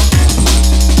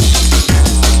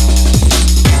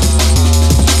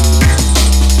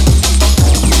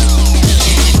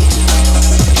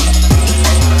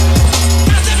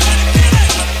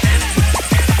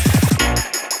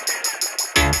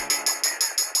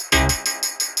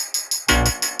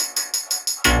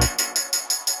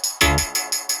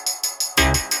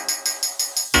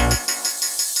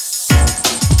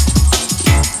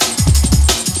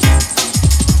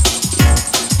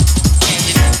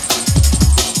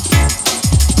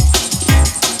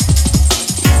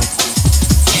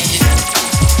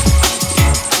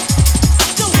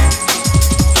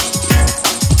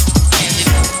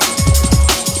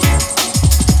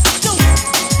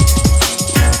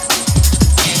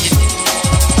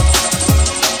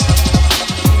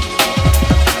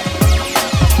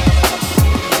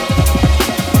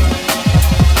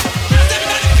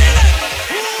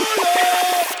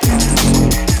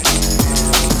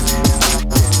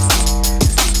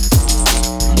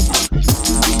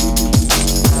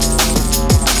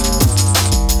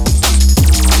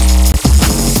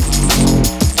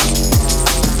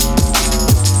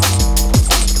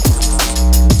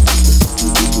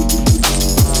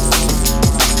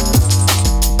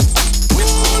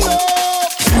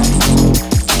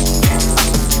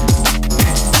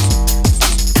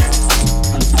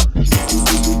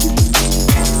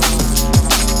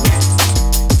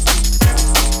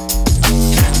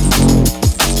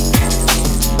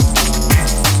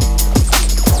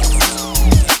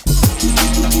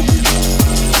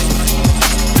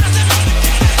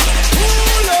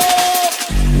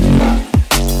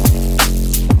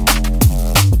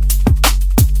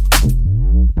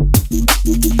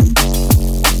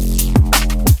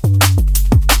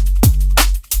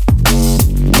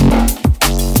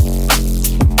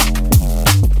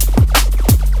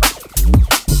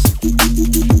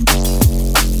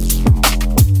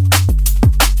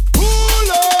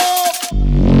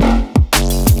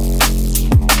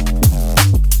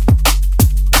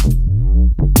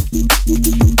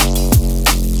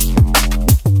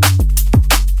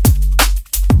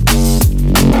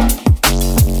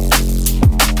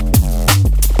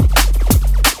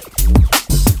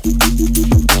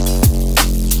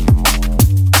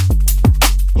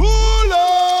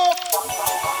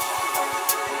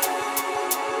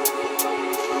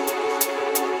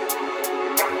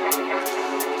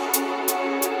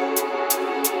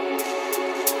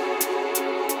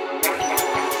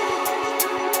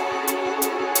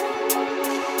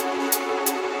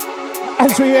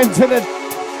 as we enter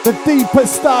the deeper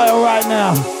style right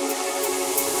now.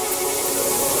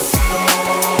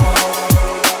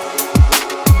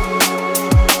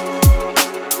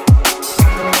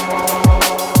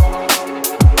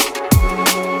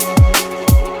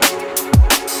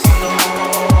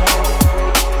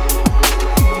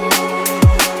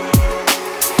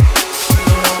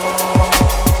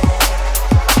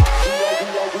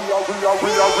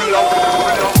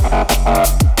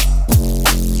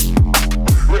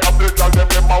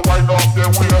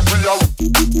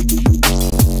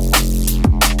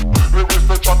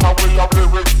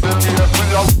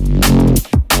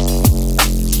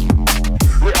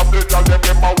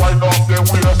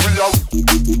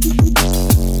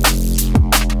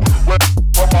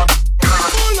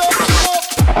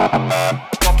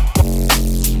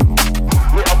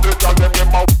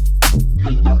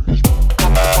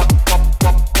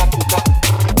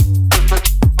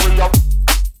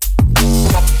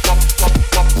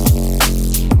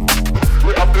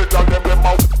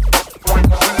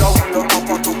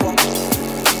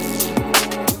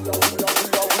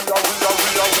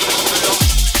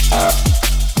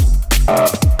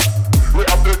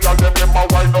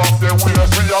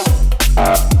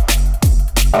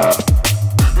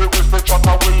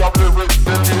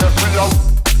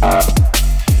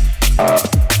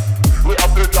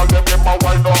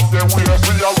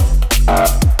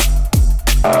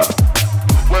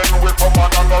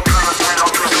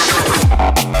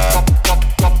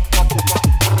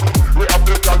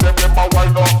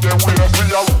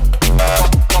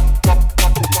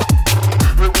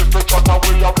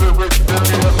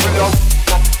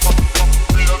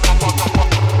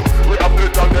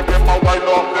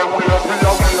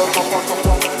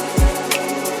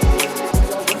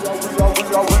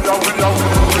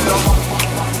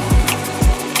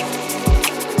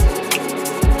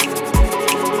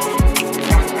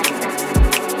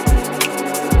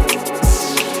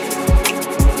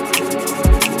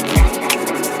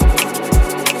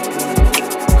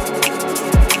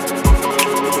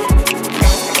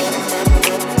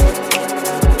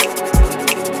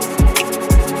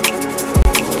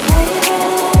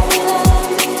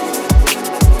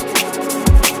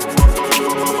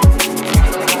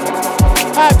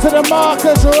 To the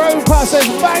Marcus Roper says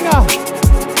banger.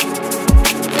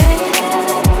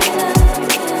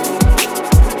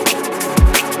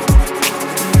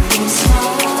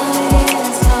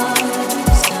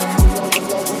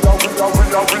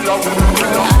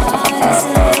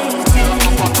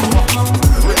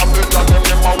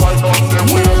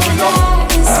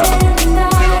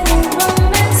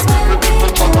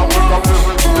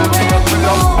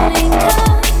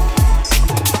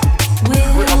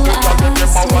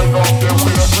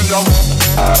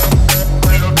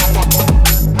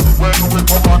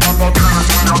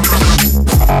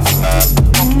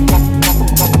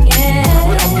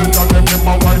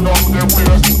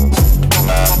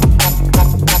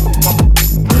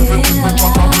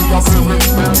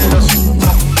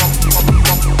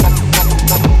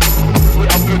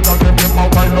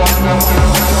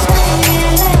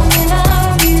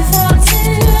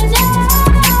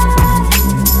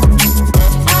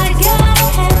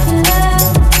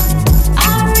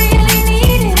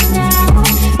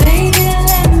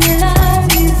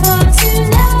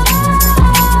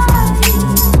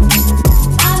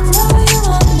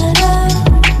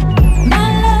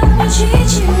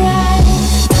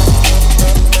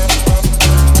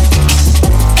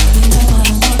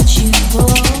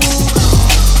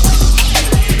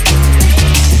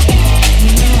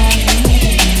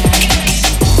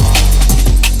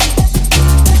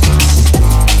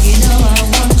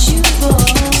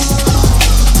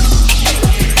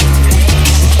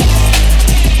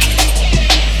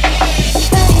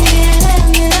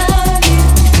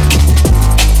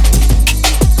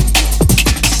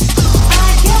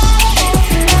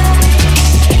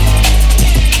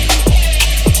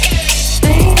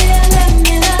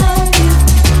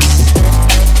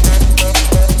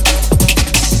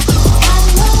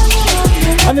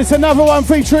 It's another one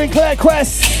featuring Claire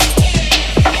Quest.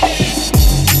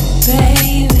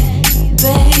 Baby,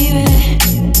 baby.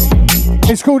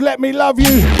 It's called Let Me Love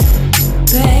You.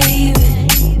 Baby,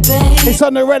 baby. It's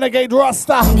on the Renegade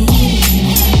roster.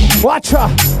 Watch her.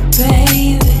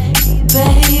 Baby,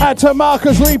 baby. Out to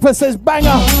Marcus Reaper says banger.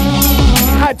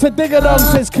 Out to Diggadon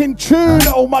says King Tune.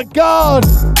 Oh my god.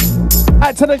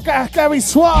 Out to the Gary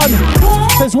Swan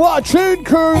says what a tune,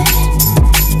 crew.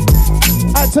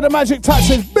 Out to the Magic Touch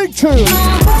says big tune.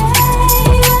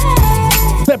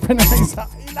 Stepping in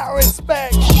that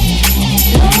respect.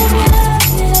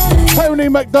 Tony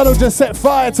McDonald just set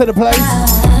fire to the place.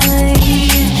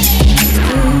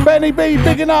 Benny B,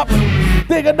 bigging up.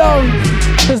 Dig a dong.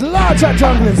 There's large at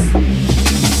junglers.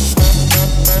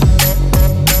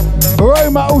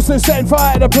 Roma also setting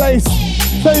fire to the place.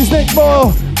 So's Nick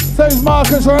Moore. So's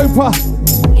Marcus Roper.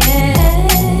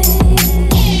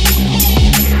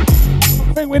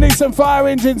 I think we need some fire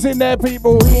engines in there,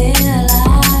 people.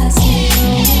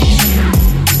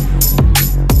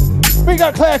 We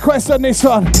got Claire Quest on this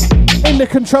one. In the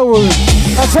control room.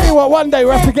 I'll tell you what, one day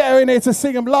we'll have to get her in here to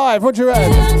sing them live. What do you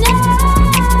reckon?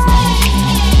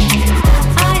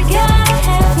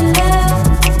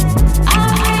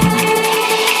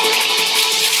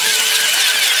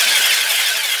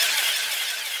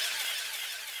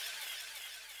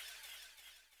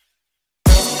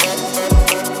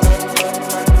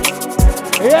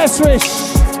 Yes, Rish.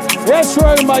 Yes,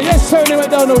 Roma. Yes, Tony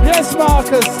McDonald. Yes,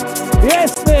 Marcus.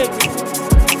 Yes, Nick.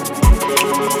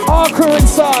 Our crew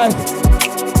inside.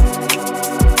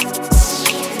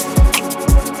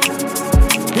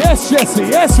 Yes, Jesse.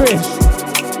 Yes, Rish.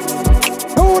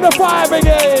 Call the fire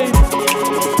brigade.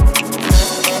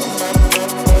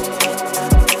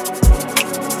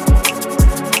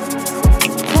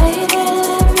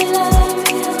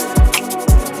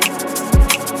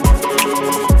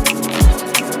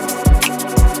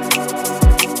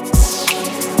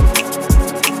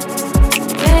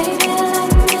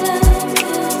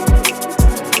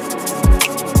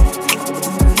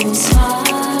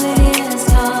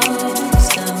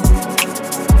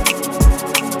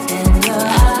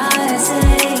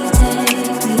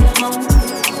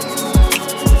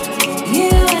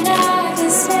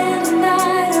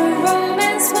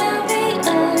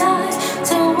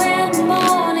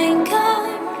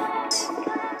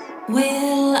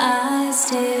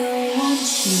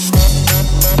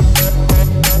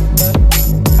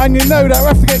 And you know that we'll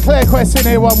have to get Claire Quest in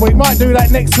here one week. Might do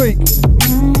that next week.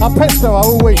 I'll pester her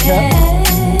all week, yeah?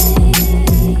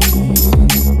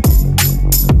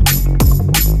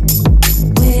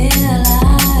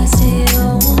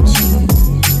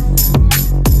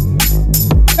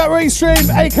 Got Restream,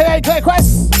 aka Claire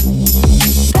Quest.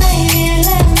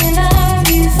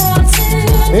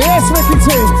 Yes, Ricky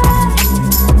T.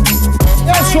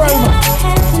 Yes, Roma.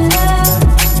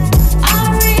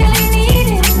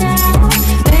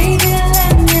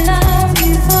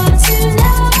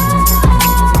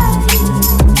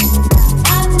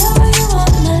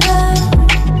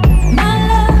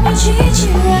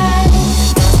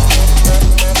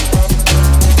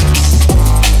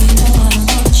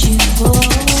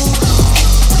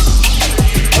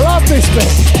 This bit.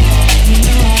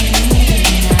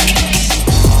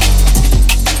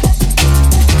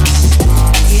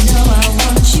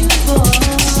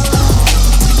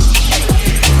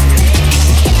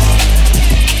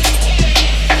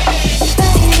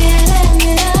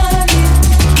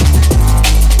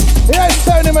 Yes,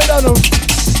 Tony McDonald.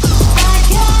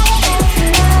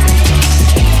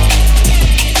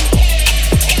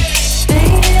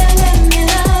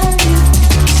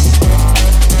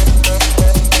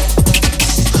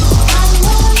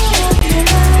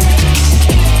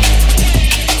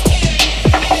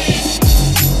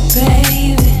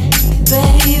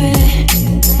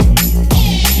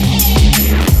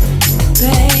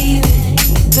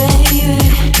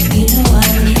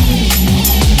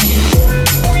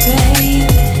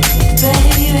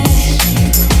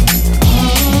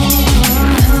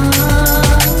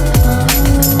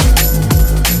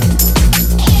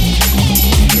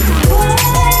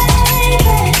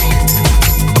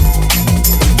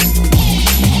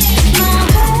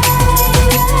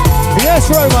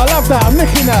 Roma, I love that, I'm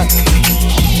licking that.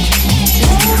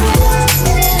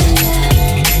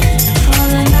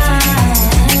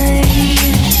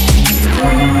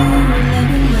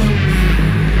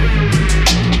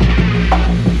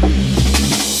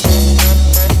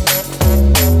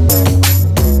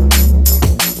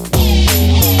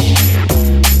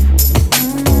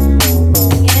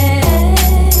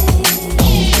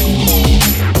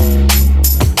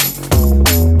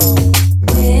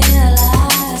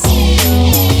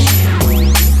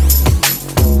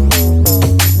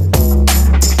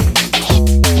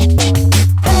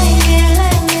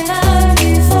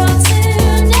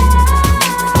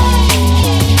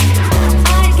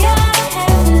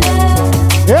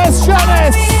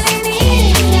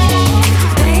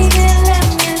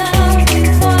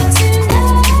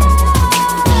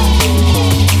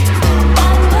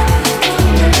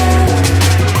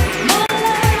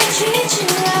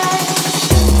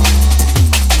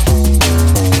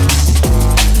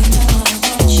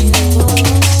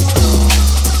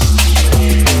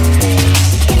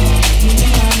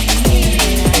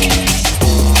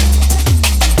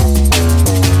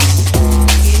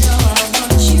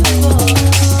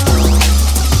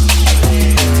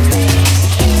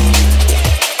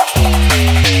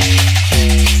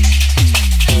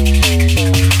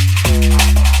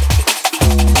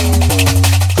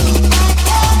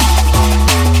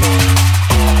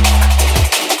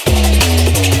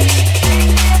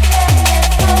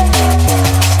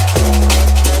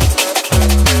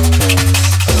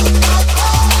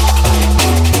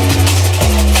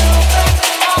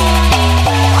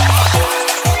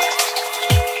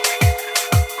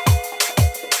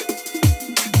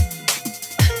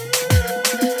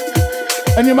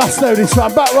 must know this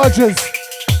one. Buck Rogers.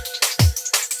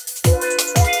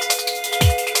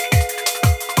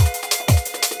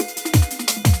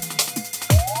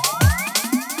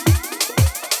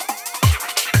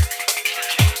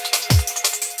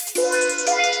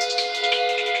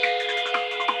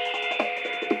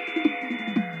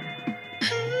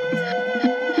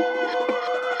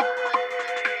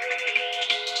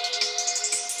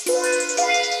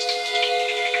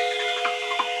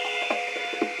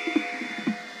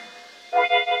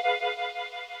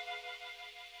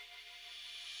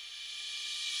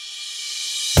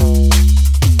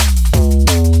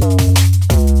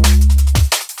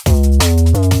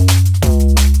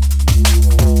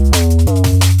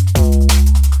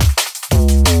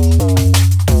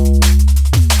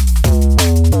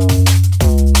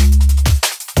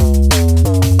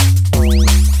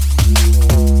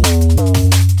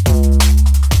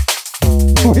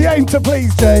 To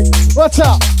please, Jay. What's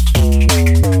up?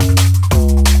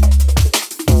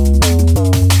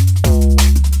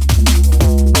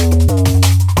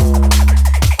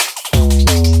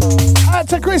 Out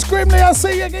to Chris Grimley, I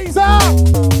see you, geezer.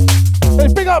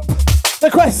 Let's big up the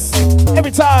Quest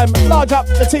every time. Large up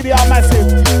the TDR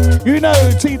massive. You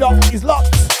know T-Dot is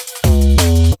locked.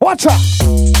 Watch out.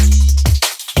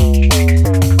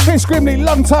 Chris Grimley,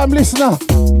 long time listener.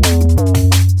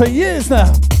 For years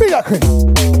now. Big up, Chris.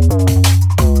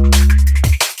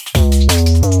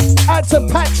 Out to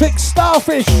Patrick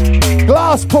Starfish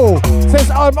Glasspool. Says,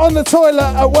 I'm on the toilet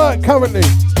at work currently.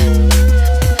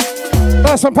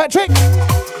 Nice one, Patrick.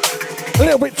 A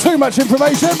little bit too much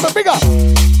information, but big up.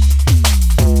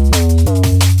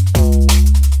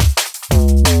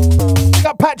 Big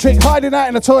up Patrick hiding out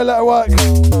in the toilet at work.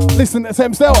 Listening to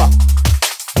Thames Delta.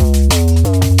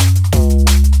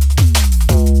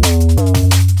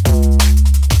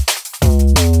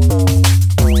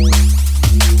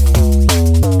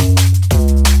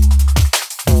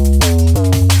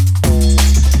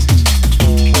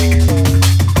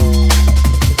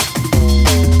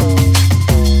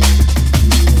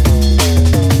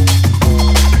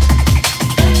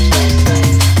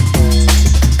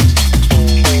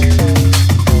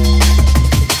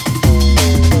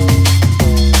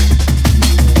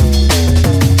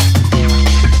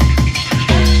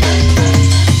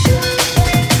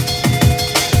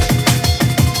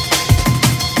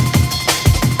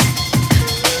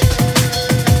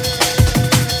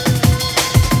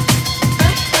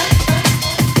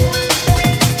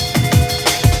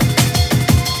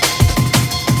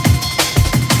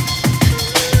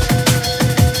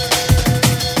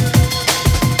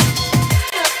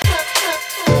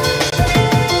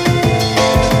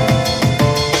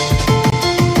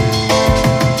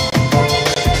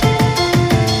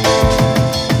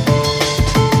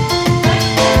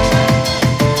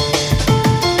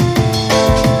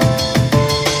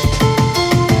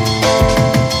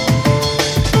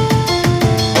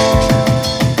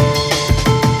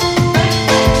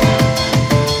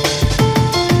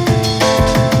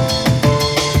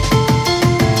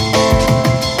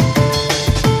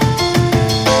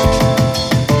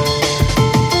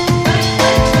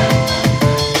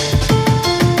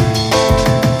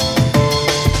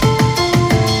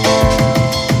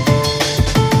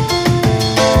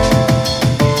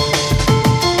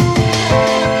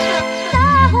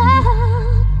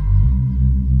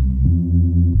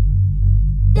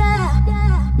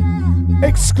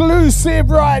 Exclusive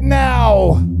right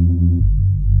now.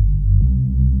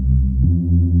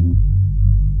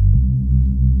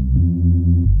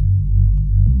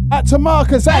 Out to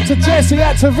Marcus, out to Jesse,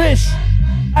 out to Vish,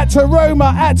 out to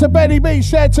Roma, out to Benny B,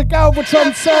 shared to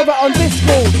Galvatron server on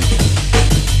Discord.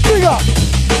 Big up.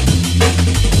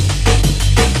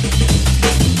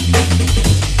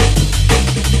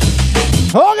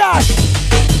 Oh gosh.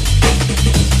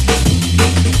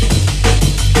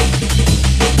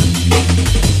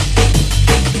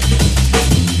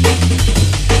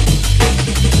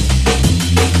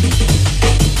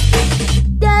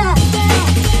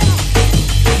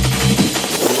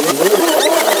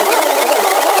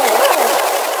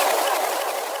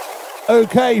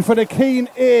 Okay, for the keen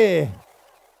ear,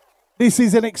 this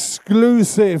is an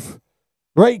exclusive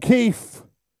Ray Keith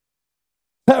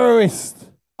Terrorist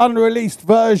unreleased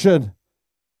version.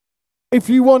 If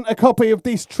you want a copy of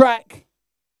this track,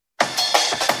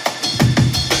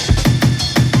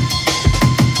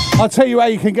 I'll tell you how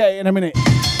you can get it in a minute.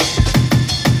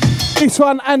 This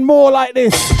one and more like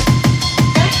this.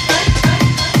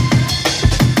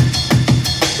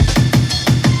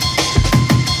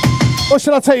 What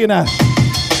should I tell you now?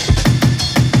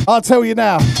 I'll tell you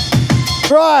now.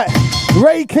 Right,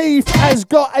 Ray Keith has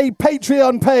got a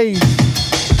Patreon page.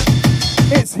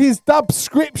 It's his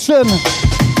dubscription.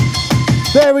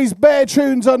 There is bare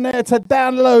tunes on there to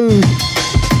download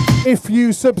if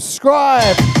you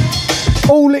subscribe.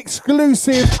 All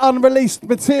exclusive, unreleased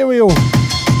material.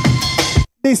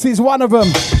 This is one of them.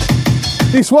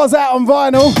 This was out on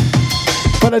vinyl,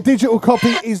 but a digital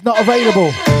copy is not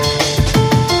available.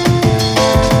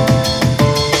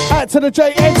 Out to the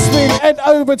J Edspin, head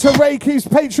over to Ray Keith's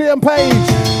Patreon page.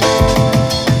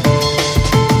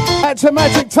 Out to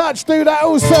Magic Touch, do that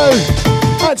also.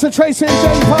 Out to Tracy and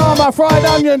Jane Palmer, Fried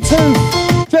Onion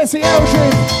Tooth, Jesse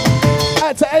Eldred.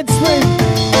 Out to Edspin,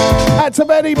 out to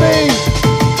Benny B.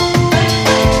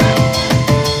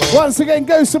 Once again,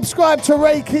 go subscribe to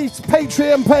Ray Keith's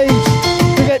Patreon page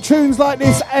to get tunes like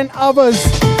this and others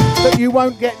that you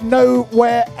won't get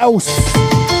nowhere else.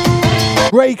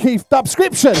 Ray Keith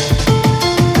Dubscription.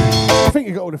 I think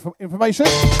you got all the information.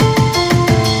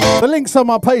 The link's on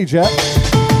my page, yeah?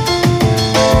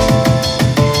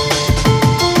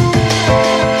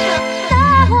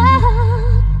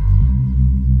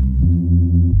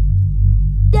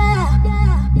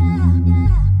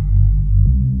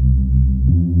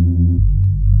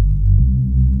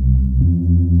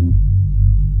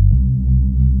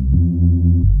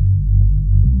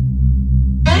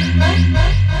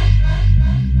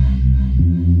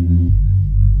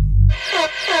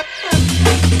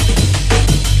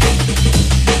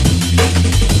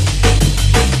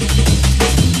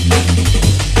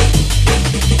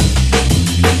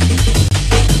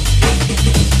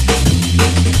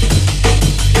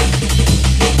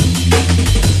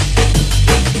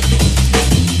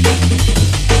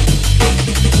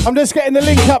 I'm just getting the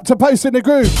link up to post in the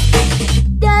group.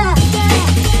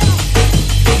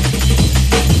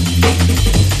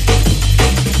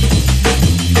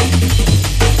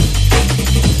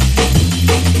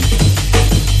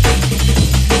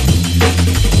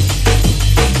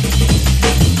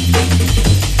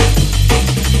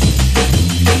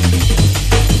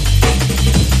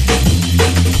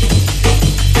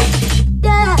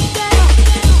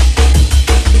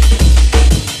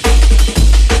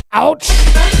 Ouch!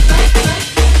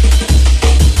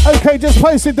 Okay, just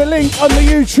posted the link on the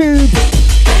YouTube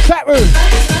chat room.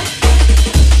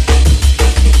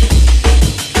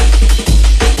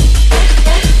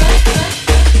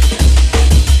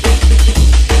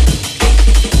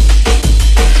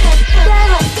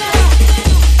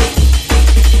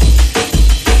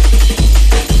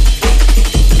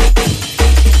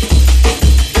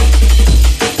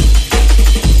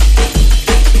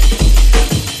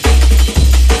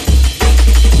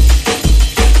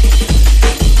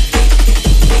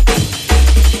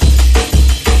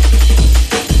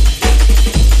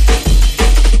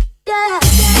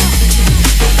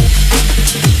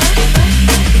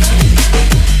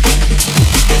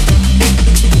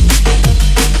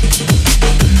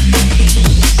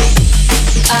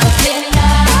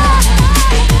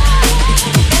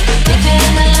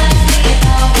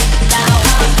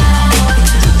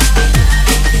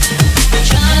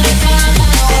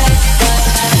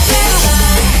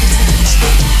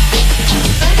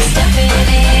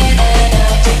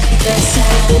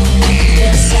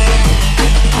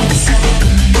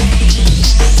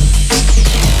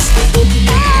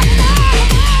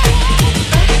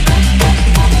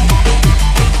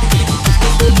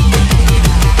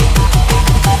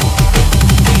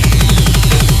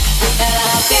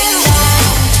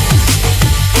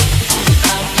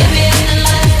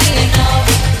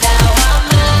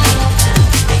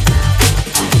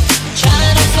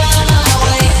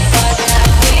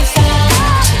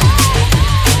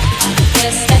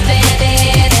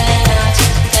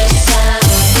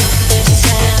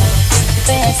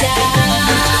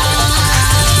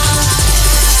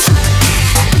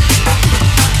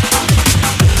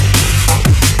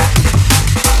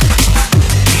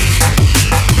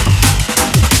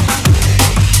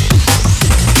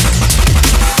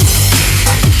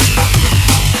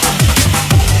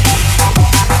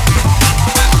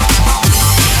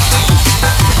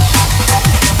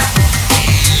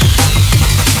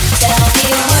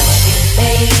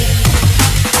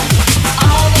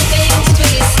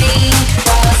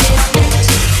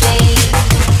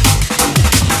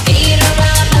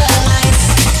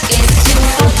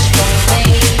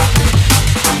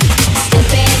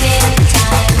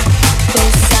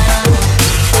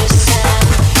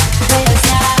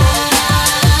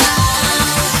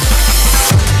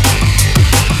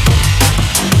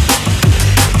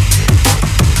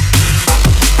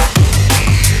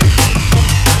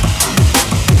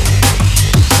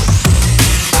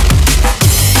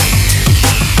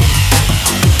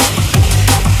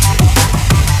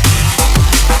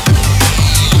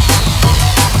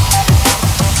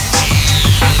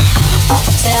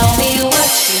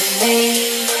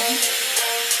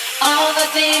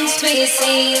 things we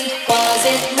see, was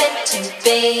it meant to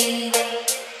be?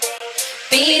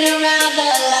 Being around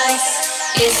the lights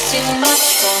is too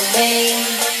much for me.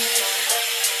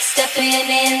 Stepping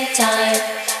in time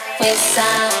with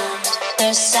sound,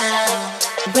 there's sound,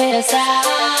 with sound.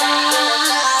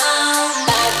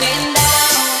 I've been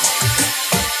down,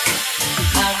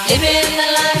 I'm living the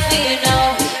life you know.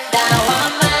 Now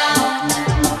I'm out,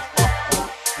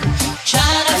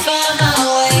 trying to find my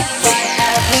way. What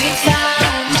have we found?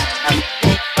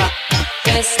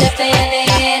 We're stepping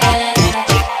in and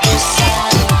there's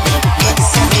sound, there's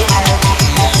sound.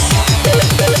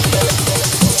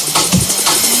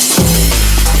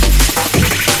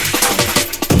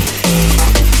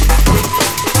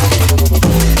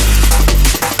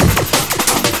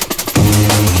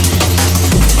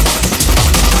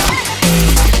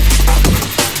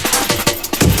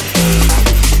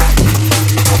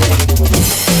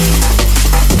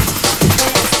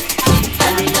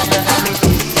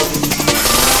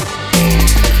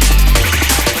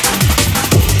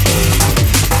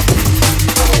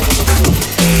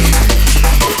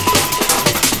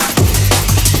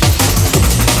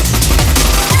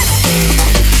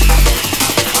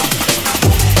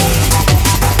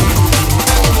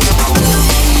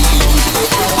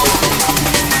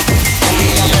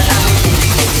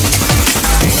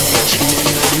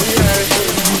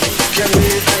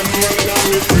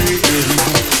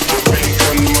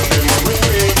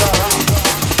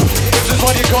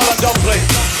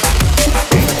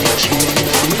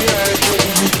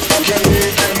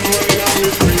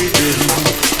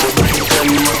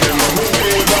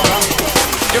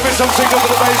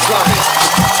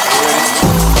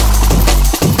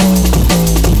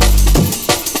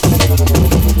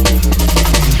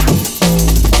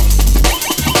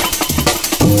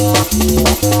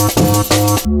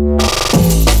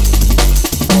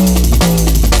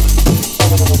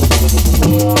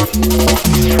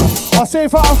 I'll see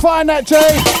if I can find that,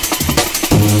 Jay.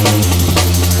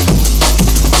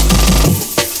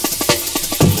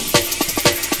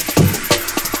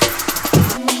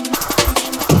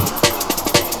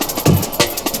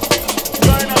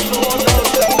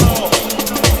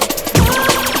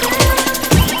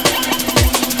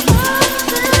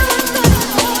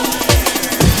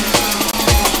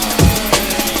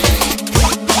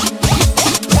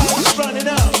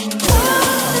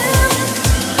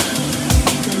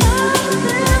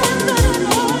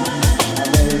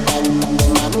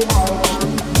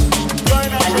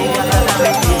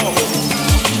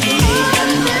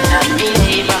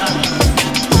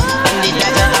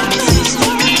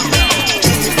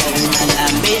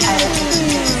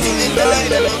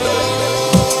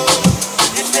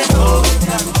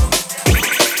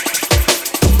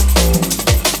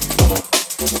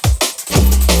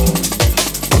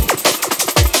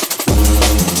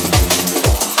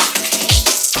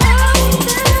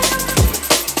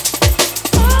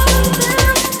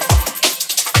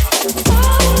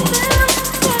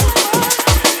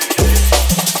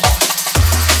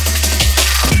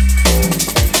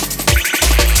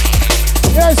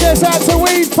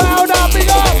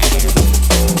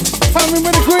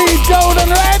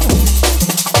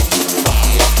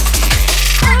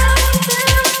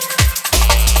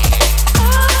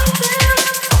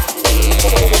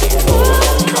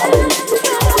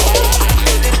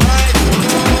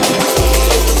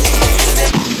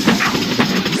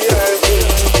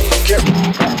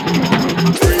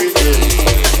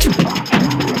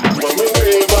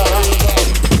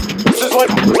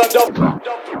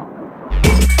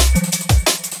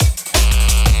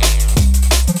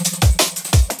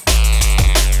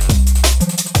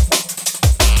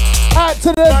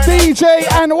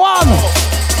 And one.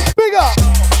 Big up.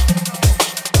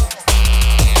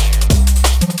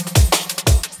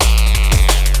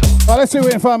 Right, let's see if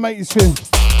we can find Mate's tune.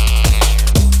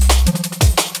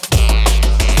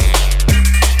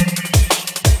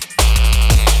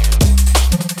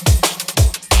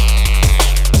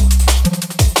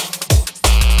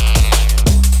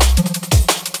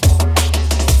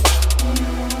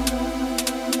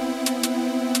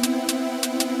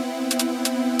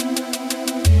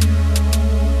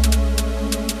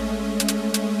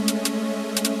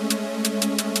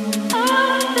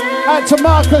 Out to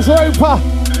Marcus Roper,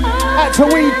 out to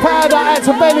Weed Powder, out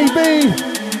to Benny B,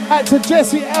 out to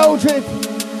Jesse Eldred,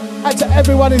 out to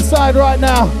everyone inside right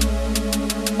now.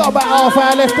 Got about half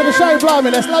hour left of the show,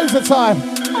 blimey, that's loads of time.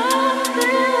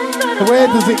 So where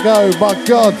does it go? My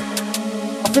God,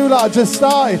 I feel like I just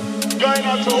started. Going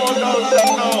out to all those that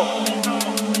know.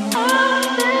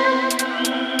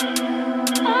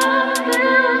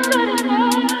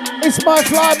 It's my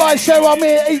Flyby show. I'm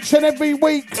here each and every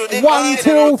week, 1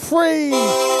 till 3.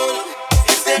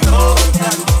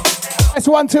 That's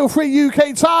 1 till 3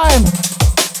 UK time.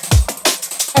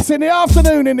 That's in the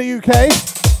afternoon in the UK.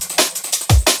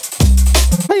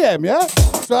 PM, yeah?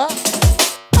 That's right.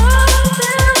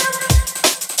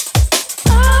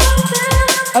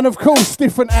 And of course,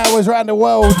 different hours around the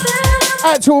world.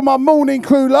 Out to all my morning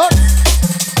crew lot.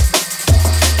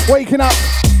 Waking up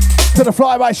to the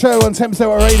Flyby show on Thames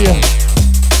Radio.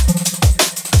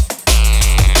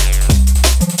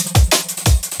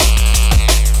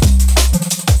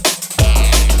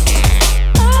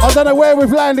 I don't know where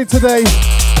we've landed today.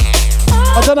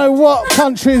 I don't know what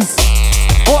countries,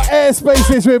 what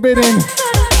airspaces we've been in.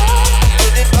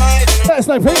 Let us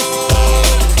know, Pete.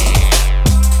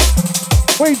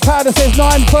 Weed Powder says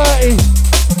 9:30.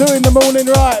 Doing the morning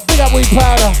right. Big up Weed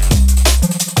Powder.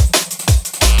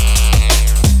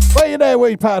 Where you there,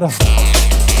 Weed Powder?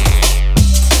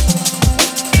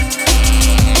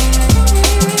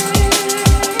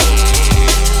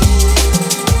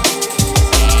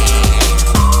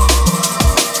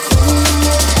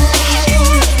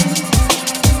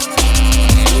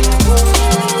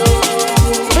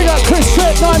 We got Chris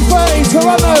Tripp, 9:30,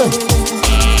 Toronto.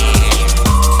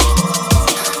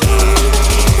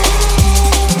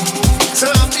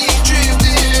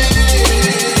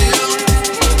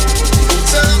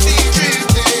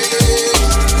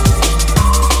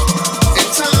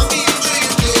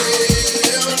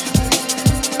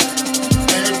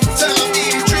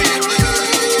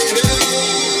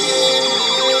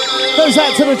 Goes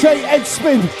out to the J Edge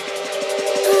Spin.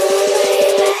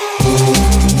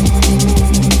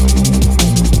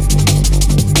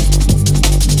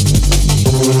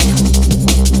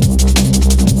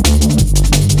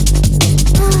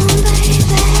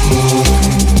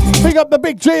 Big up the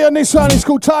big G on this one, it's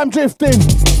called Time Drifting.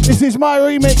 This is my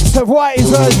remix of Whitey's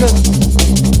version.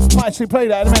 Might actually play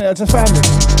that in a minute, I just found it.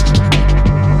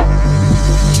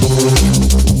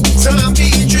 Time be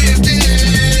drifting.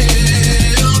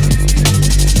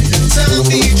 Time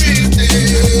be drifting.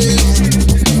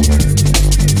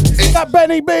 That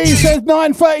Benny B says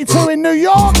 9:32 in New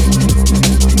York.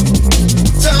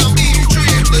 Time be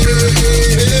drifting.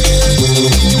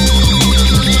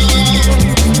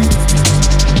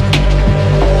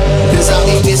 I'll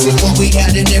be missing what we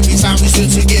had, and every time we stood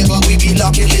together, we be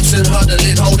locking lips and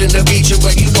huddling, holding the beach. And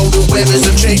when you go, the weather's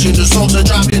are changing, the songs are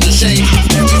dropping the shade.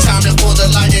 Every time I pour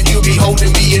the light, and you be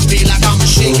holding me and be like I'm a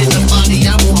shaking the body.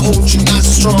 I will hold you nice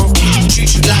and strong,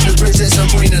 treat you like a princess, a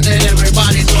queen, and then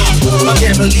everybody knows. I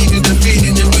can't believe you, the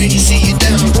feeling, and when you see it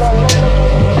down.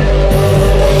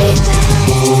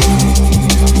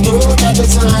 Know that the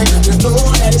time, and you know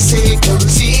that it's sick. Come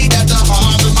see that the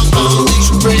heart of my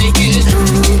foundation breaking.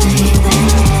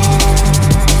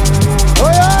 Oh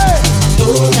yeah!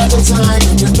 Know that the time,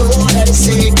 and you know that it's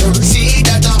sick. Come see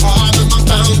that the heart of my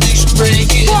foundation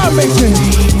breaking.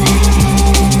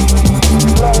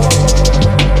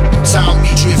 Sound be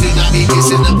drifting, I be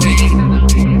missing the pain.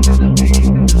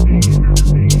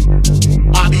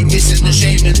 I be missing the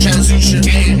shame and transition.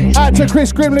 Out to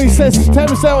Chris Grimley says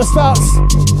Thames starts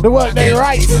the work day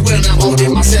right. When I'm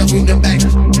holding myself in the back.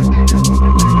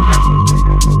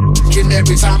 And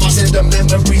every time I send the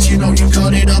memories, you know you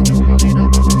cut it up.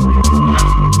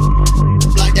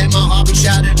 Like that, my heart be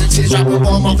shattered, the tears drop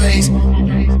upon my face.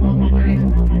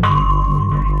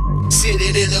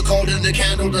 Sitting in the cold and the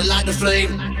candle to light the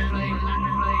flame.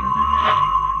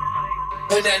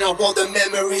 And then I want the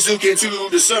memories looking to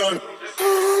the sun.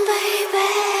 Oh, baby.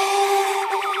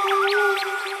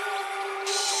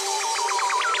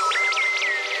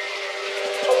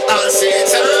 I said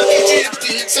time be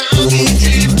drifting away.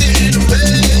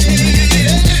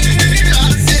 I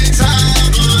said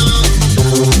time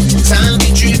be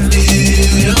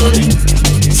drifting.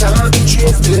 Time be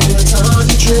drifting, time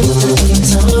be drifting,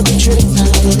 time be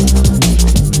drifting.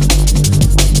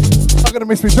 I'm gonna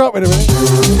miss me drop in a minute.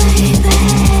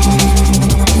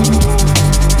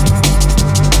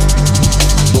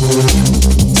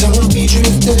 Time be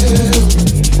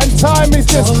drifting. And time is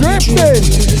just drifting.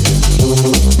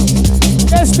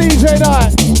 Yes, DJ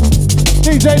Night.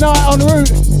 DJ Night en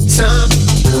route.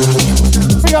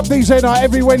 Big up DJ Night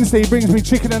every Wednesday. He brings me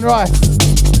chicken and rice.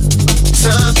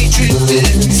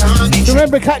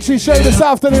 Remember, catch his show this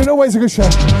afternoon. Always a good show.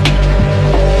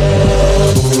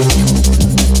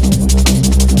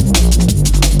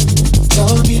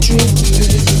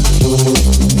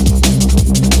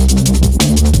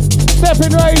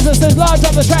 Stepping Razor says large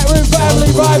up the chat room,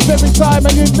 family vibes every time,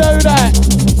 and you know that.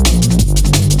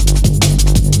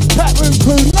 Chat room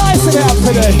crew nicing it up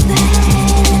today.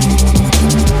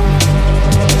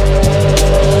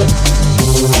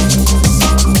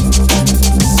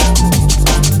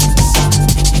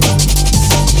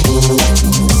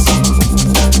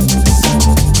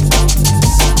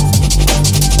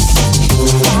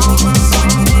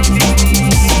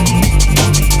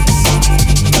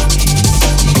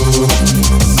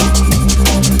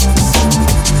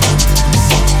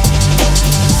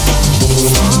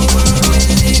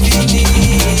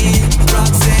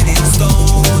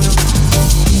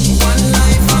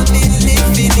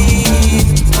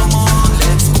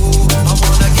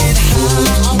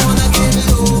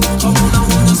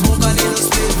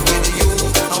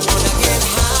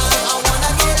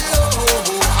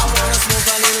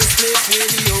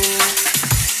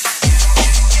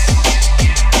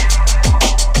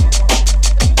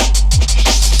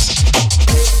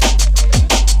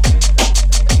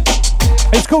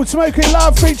 Called Smoking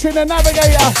Love featuring the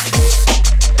Navigator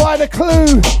by The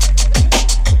Clue.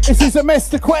 This is a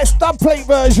Mr. Quest dubplate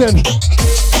version.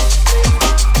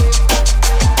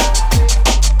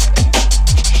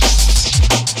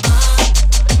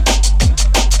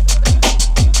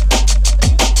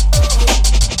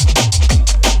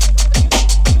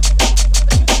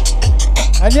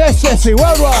 And yes, Jesse,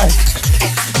 worldwide.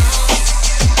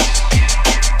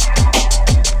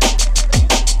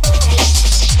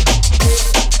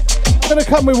 I'm gonna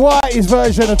come with Whitey's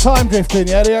version of Time Drifting,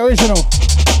 yeah, the original.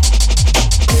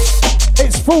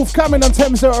 It's forthcoming on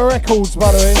Thames Records,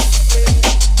 by the way.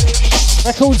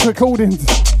 Records recordings.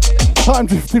 Time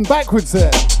Drifting backwards there.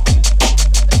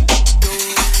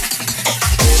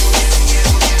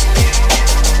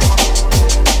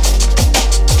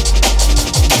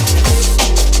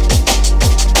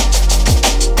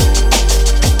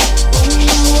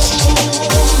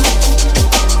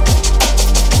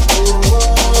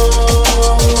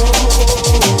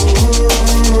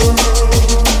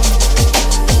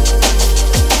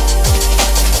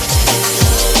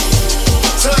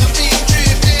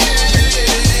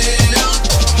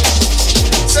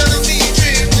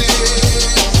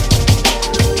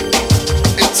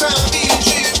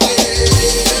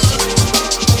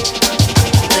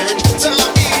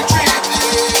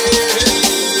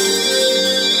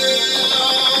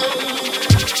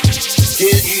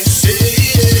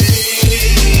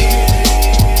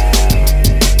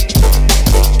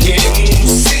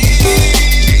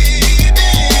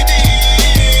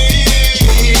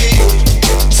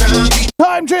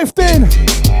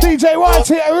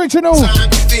 Original.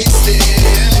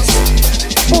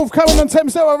 Forthcoming on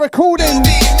Thames recording.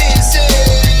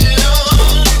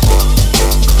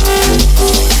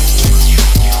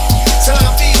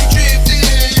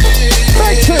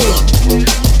 Back to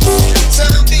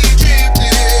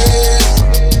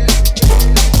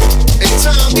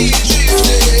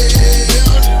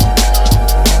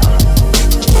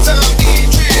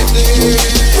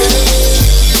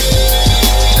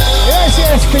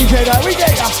yes, PJ, that we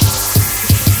get ya.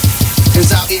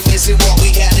 Cause I'll be missing what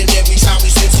we had, and every time we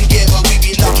sit together we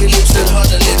be locking lips and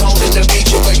huddling, holding the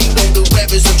beach. But you know the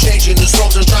weathers are changing, the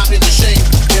storms are dropping the shame.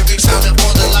 Every time I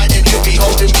pour the light and you'll be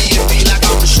holding me and be like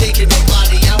I'm mistaken the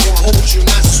body. I won't hold you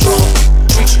nice and strong,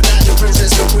 treat you like the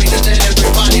princess and queen and then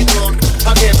everybody gone.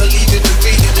 I can't believe in the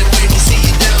feeling and when you see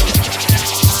it down.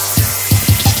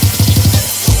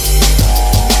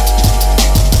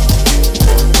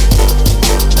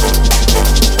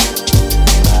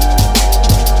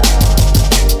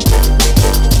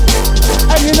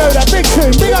 You know that big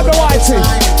tune, big up the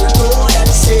Whitey.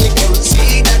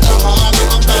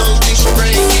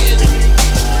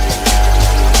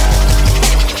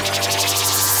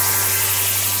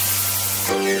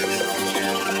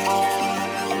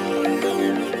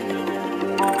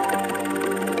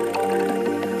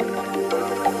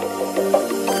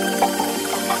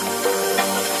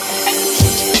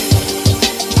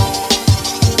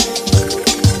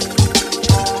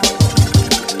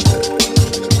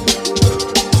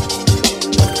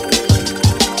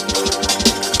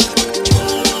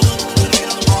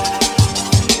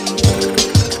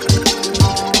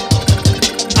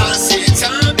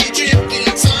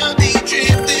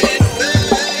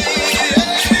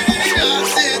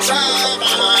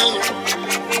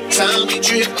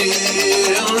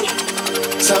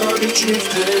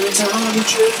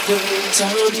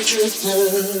 Time be drifting.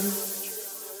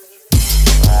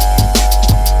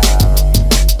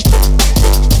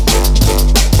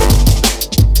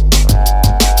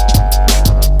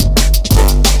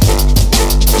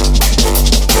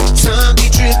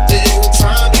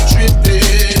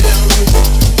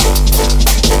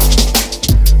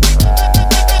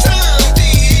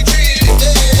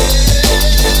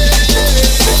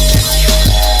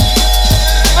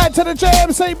 To the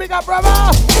JMC, big up,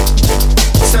 brother.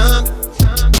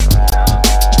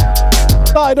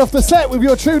 started off the set with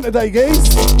your tune today,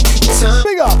 geez.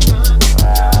 Big up.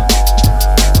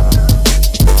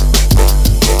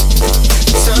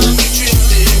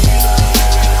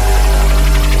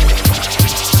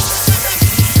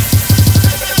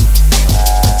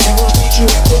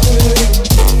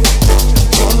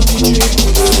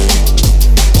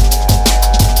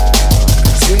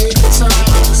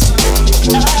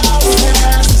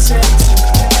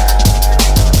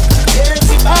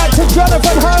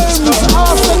 Jonathan Holmes,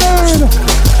 afternoon.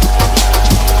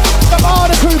 Some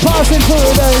other crew passing through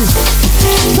today.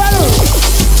 Salut!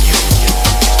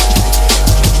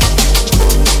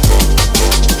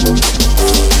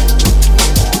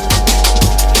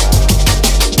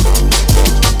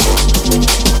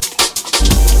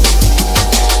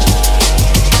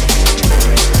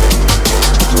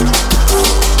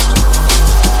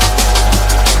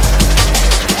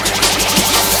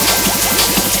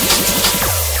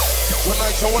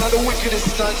 One of the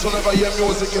wickedest nights whenever I hear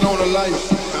music in all the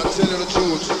life. I'm telling the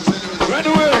truth. Right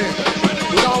away,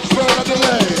 without further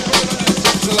delay.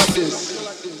 Something like this.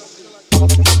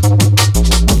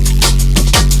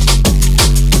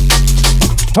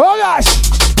 Oh gosh!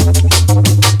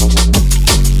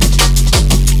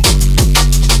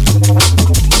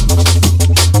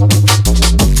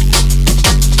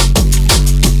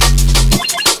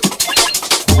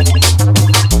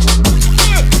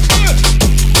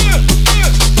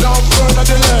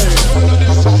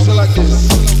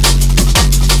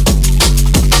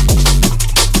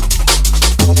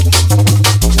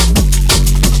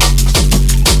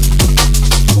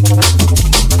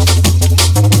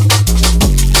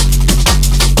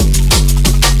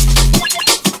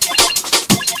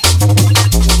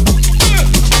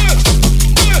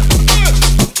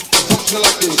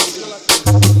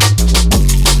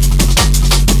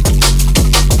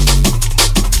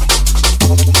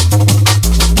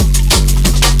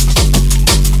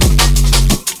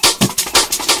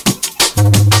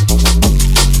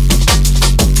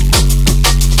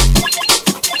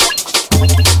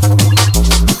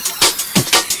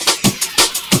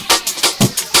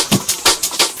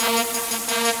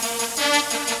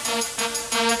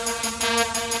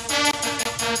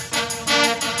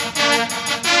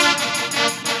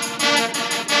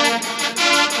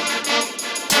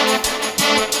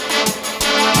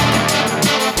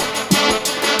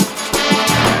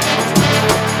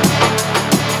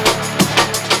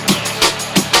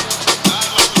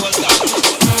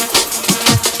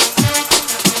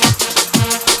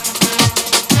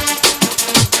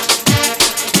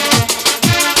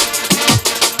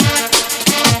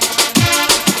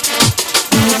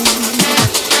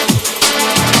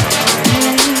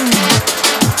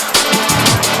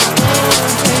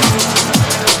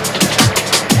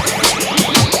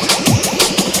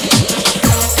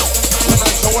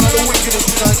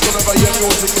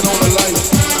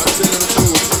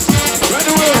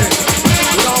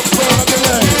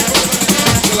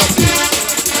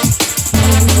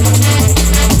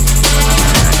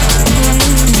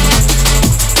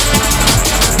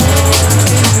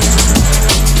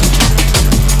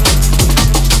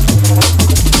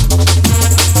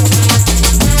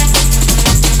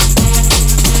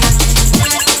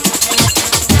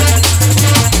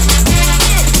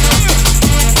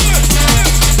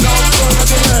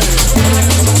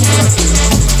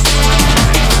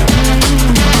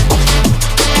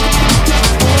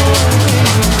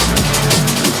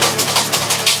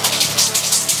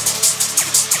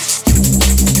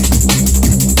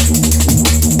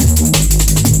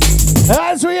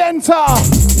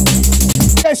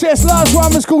 Yes, last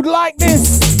one was called Like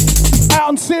This. Out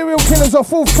on Serial Killers are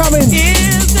forthcoming.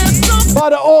 By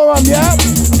the Aurum, yeah?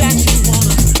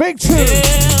 Big tune.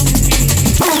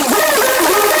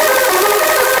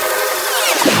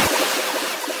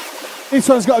 This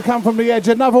one's got to come from the edge.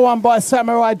 Another one by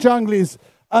Samurai Junglies.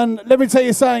 And let me tell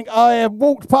you something. I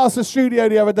walked past the studio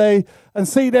the other day and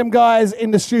see them guys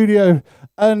in the studio.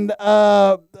 And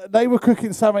they were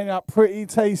cooking something up pretty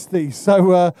tasty.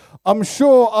 So I'm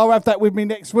sure I'll have that with me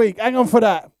next week. Hang on for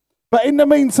that. But in the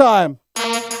meantime,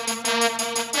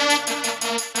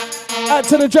 out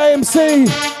to the JMC,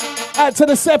 out to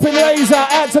the Seppin Razor,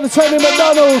 out to the Tony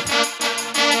McDonald,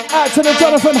 out to the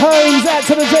Jonathan Holmes, out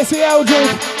to the Jesse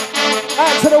Eldred,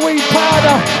 out to the Weed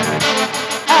Powder,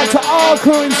 out to our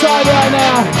crew inside right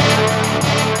now.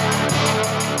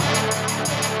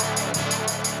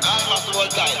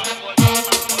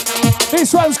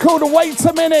 This one's called Wait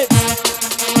a Minute.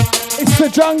 It's the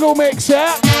Jungle Mix,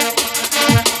 yeah?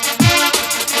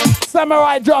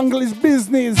 Samurai Jungle is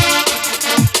business.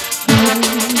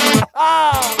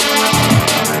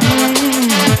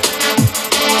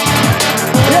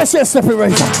 Yes, yes, Stepping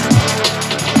Razor.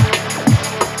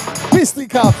 Misty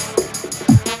Cuff.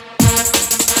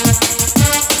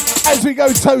 As we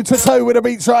go toe to toe with the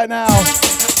beats right now.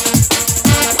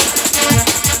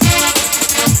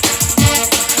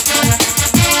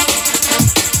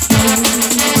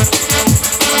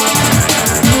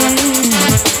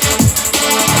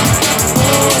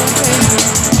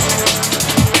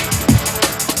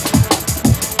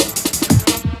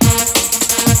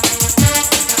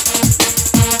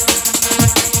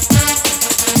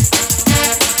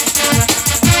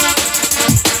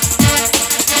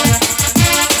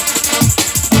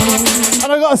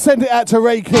 I send it out to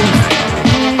Ray Keith.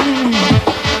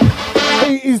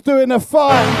 He is doing a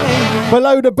fight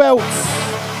below the belts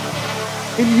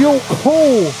in York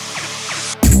Hall.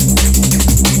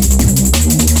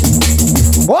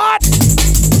 What?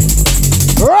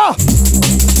 Rah!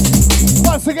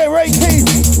 Once again, Ray Keith.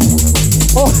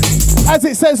 Oh, as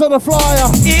it says on the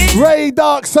flyer, Ray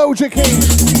Dark Soldier King.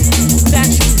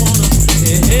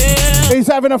 He's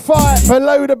having a fight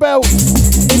below the belt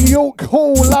in York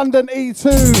Hall, London E2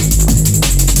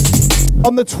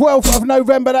 on the 12th of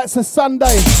November. That's a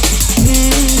Sunday.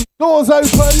 Doors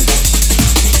open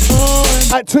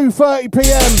at 2:30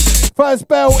 p.m. First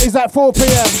bell is at 4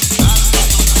 p.m.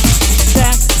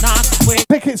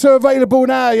 Tickets are available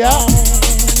now, yeah?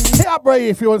 Hit up Ray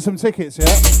if you want some tickets, yeah?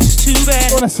 I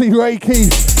want to see Ray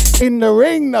Keith in the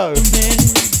ring, though.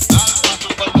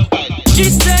 She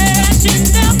said she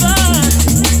never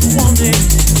wanted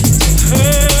to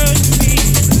hurt me.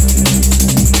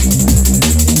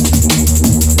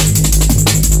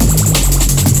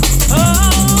 Oh,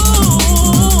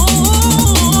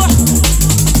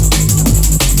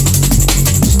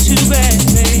 it's too bad,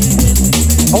 baby.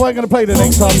 I wasn't going to play the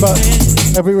next time, but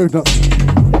every rude not.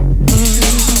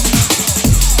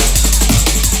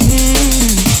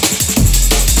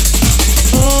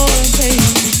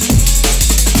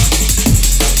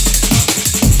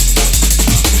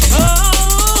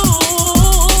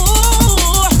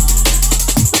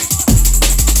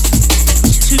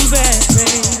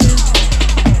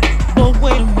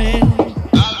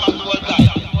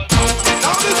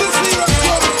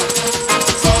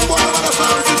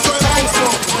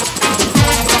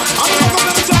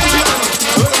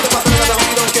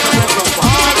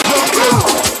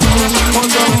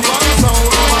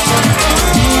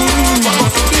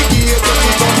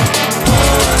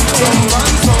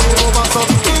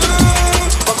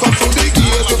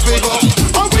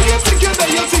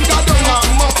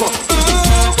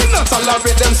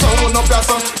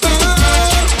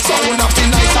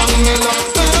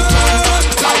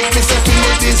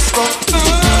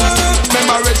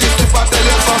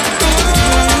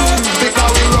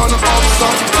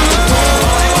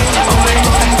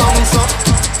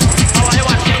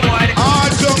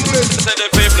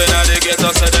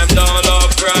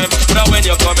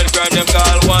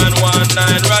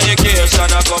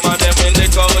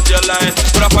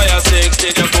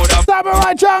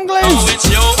 Samurai Junglers! Oh, it's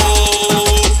you.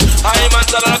 I'm a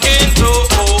talking to.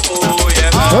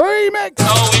 Remix!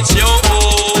 Oh, it's you.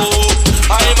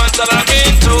 I'm a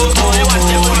talking to.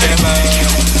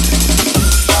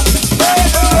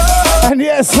 And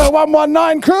yes, the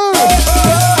 119 crew!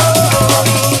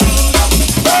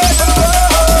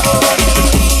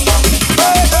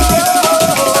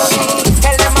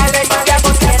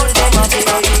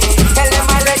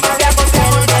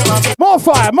 More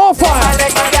fire, more fire!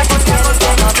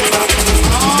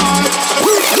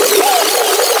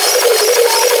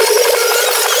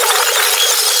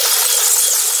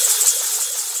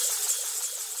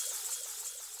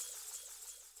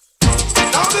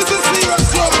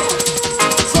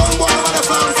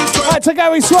 Right to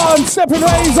Gary Swan, Stepping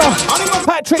Razor,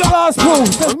 Patrick Glasspool,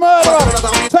 there's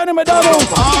Murderer, Tony McDonald,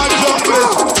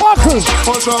 Marcus.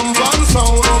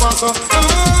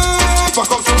 Back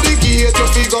up to the gate, you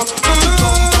figure.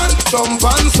 Jump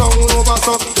and sound over,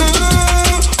 so.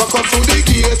 Back up to the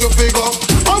gate, you figure.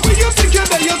 Oh, when you think you're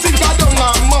there, you think I don't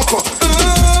have muck.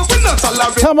 We're not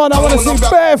allowed. Come on, I want to see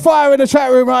bare fire in the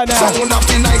chat room right now. Sound up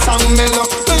be nice and mellow.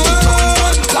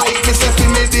 Like me say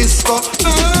for me disco.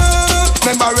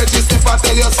 Remember register if I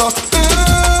tell you so.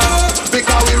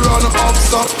 Because we run up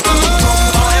so.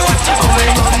 We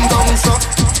run down so.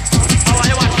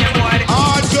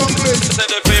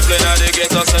 They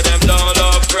say them don't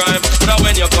love crime, but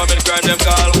when you come in crime, them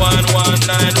call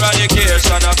 119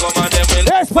 radication. I come and them in.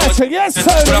 Yes, Patrick. Yes,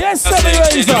 Tony. Yes, Stepping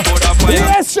Razor.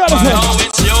 Yes, Jonathan. Now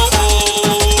it's you.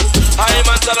 I'm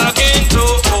a talking to.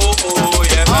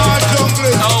 Yeah,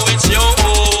 now it's you.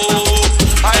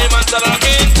 I'm a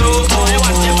talking to.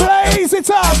 Blaze it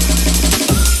up.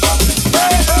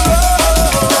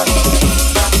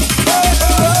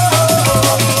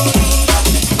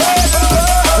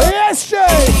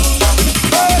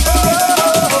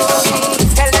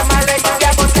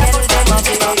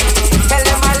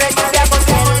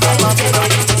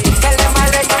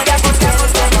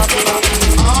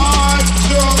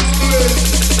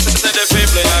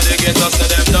 ghetto say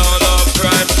them don't love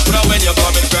crime. But when you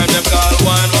come in crime, them call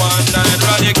 119.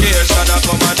 Radication, I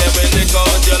come and them will lick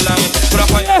out your line.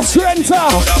 Yes, Renter.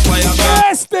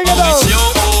 Yes, dig it up.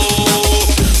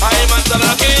 I'm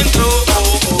talking to.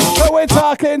 Who we're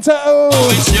talking to?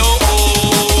 It's you.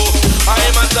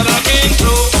 I'm talking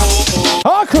to.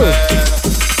 Hardcore.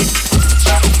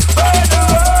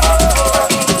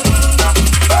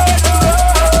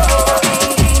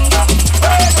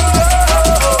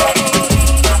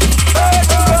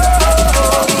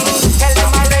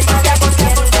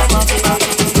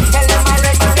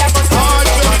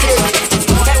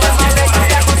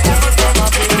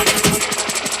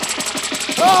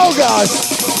 Oh gosh.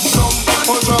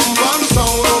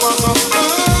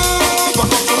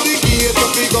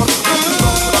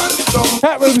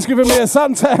 That room's giving me a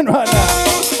suntan right now.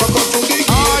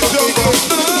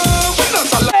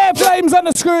 Air flames on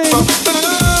the screen.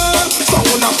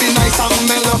 Sound up be nice and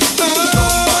mellow.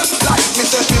 Like me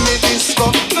say fi me disco.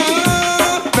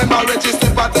 Remember register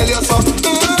if I tell you so.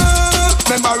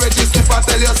 Remember register if I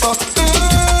tell you so.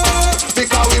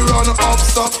 Because we run up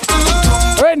so.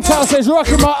 Renter says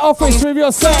rocking my office with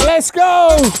your set. Let's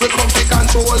go. We come to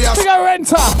control ya. We go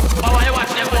Renter. Oh, you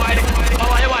watch them boy.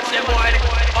 Oh, you watch them boy.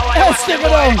 Let's stick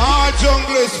it on.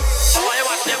 Junglers. Oh, you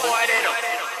watch them boy.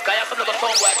 Cause you have to look at some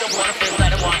boy. Jump on the face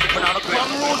like they want to put on the ground.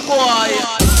 Some rude boy.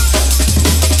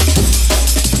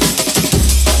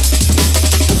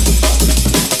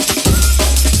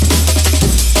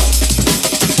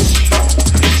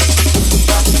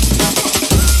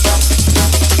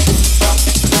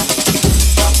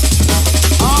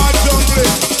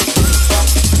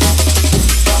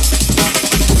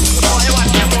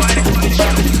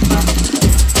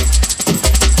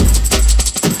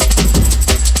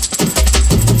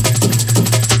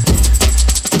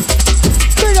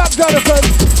 Jonathan.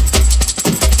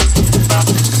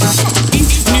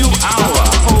 Each new hour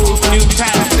holds new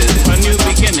chances for new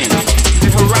beginnings. The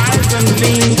horizon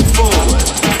leans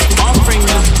forward, offering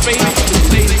you space to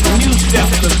face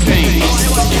new steps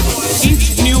of change.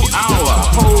 Each new hour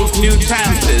holds new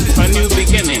chances for new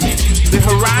beginnings. The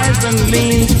horizon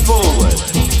leans forward,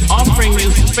 offering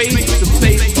you space to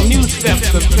face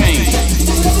new steps of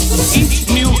change. Each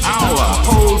new hour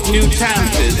holds new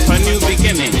chances for new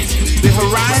beginnings. The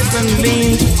horizon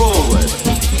leans forward,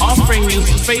 offering you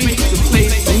space to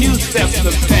place new steps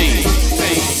of change.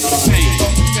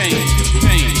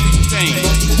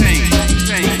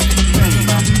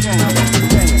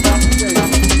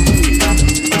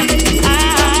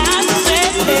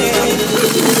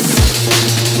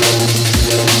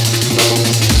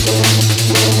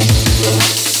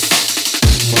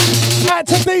 Out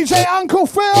to DJ Uncle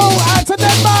Phil, out to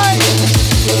them mate.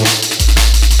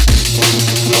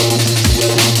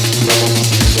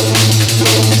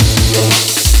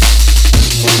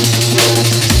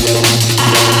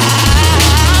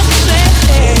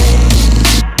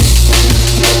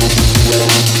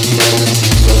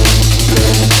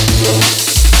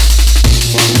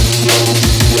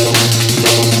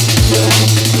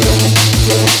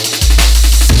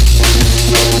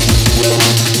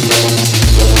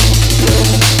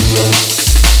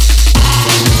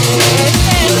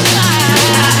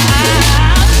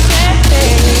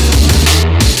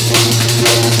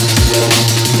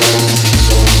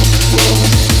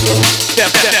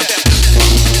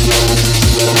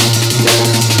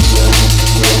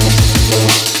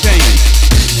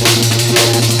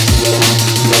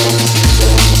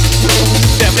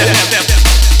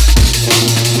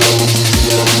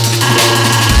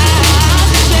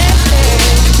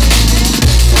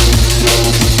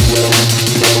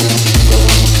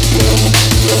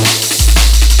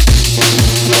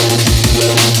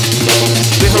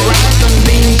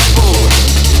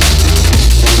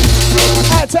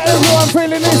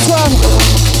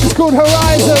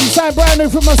 Horizon, sound brand new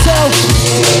for myself.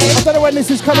 I don't know when this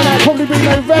is coming out, probably be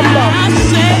November.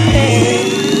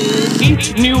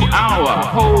 Each new hour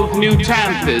holds new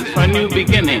chances for new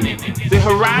beginnings. The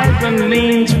horizon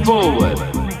leans forward,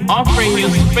 offering you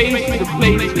space to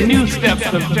place new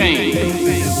steps of change.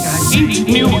 Each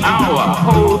new hour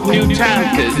holds new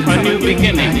chances for new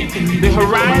beginnings. The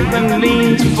horizon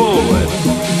leans forward,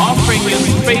 offering you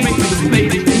space to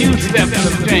place new steps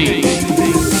of change.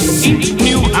 Each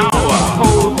new hour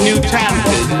holds new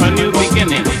chances for new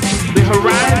beginnings. The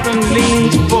horizon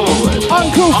leans forward.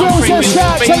 Uncle Phil says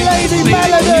shout to Lady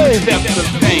Melody. New steps of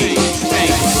change.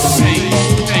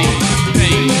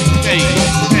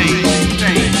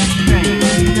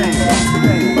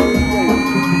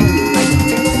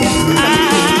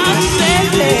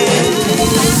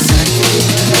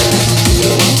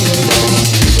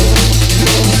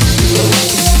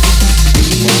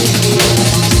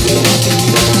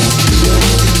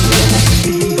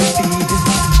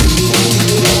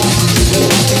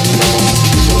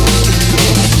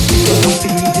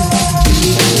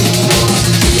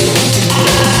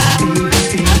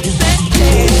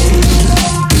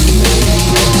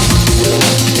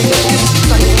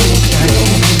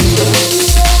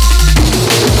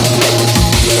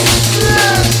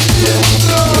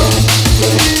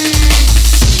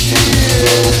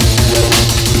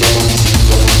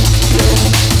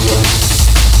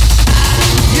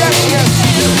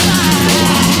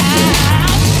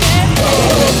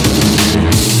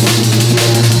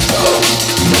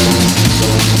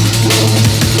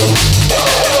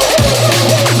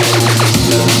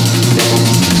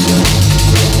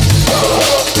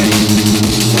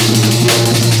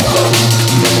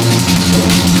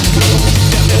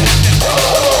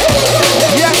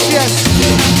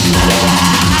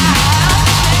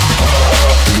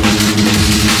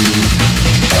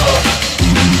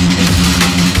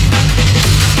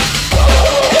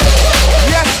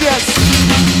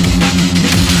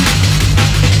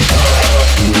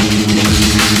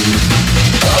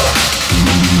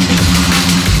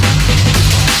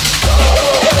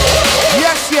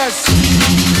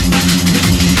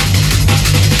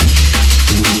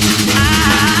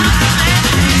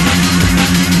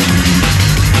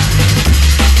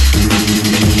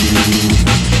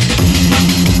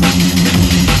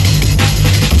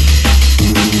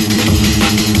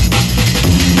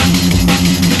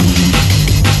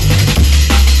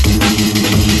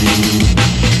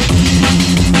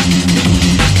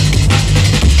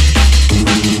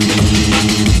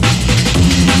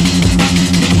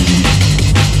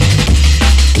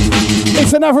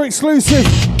 It's another exclusive.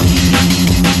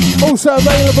 Also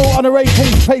available on a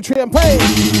Patreon page.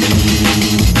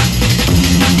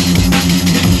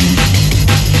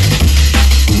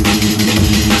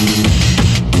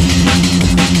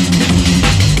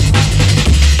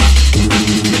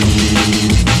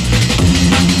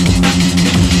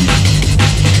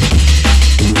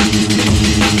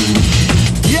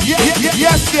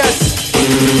 Yes, yes.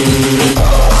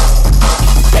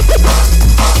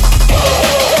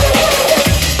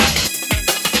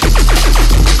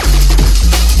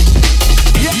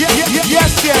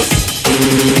 Yes, yes.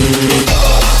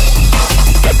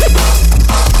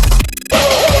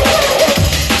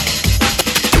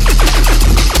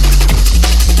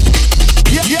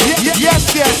 Yes,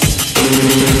 yes.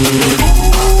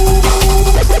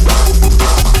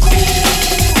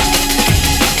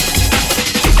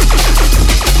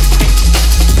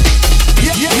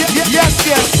 Yes,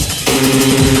 yes.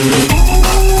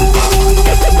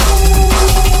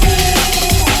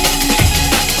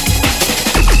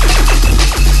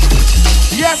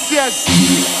 Yes, yes.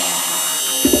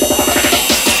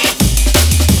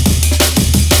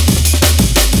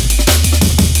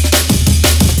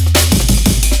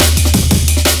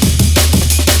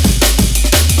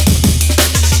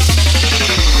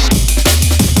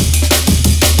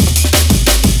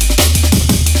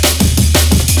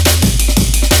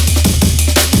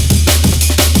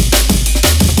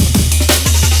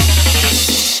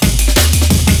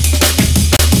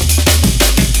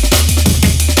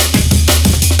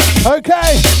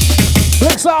 Okay,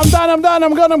 looks like I'm gone.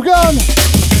 And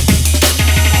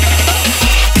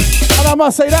I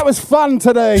must say, that was fun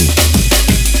today.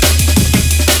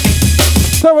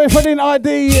 Sorry if I didn't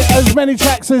ID as many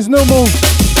tracks as normal.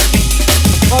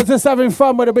 I was just having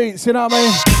fun with the beats, you know what I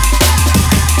mean?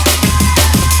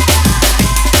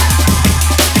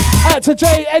 Out to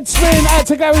Jay Edsman, out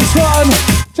to Gary Swatton,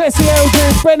 Jesse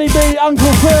Eldridge, Benny B,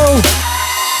 Uncle Phil,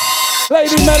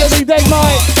 Lady Melody, Deg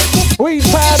Mike, Weed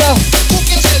Powder,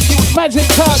 Magic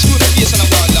Touch,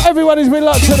 everyone who's been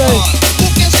locked today.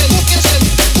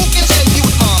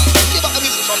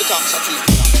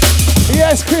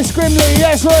 Yes, Chris Grimley,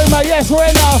 yes, Roma, yes,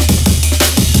 Renna.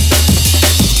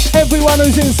 Everyone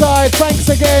who's inside, thanks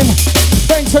again.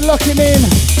 Thanks for locking in.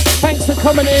 Thanks for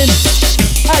coming in.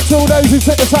 Out to all those who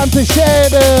took the time to share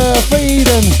the feed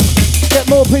and get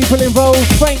more people involved.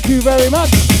 Thank you very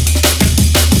much.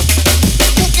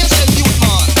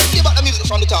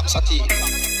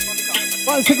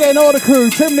 Once again, all the crew,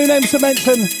 too many names to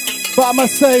mention, but I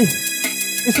must say,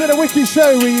 it's been a wicked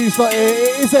show we use like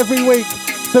it is every week.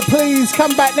 So please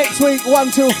come back next week,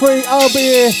 1 till 3. I'll be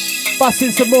here,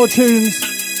 busting some more tunes.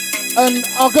 And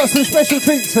I've got some special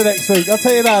treats for next week. I'll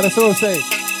tell you that, that's all I'll say.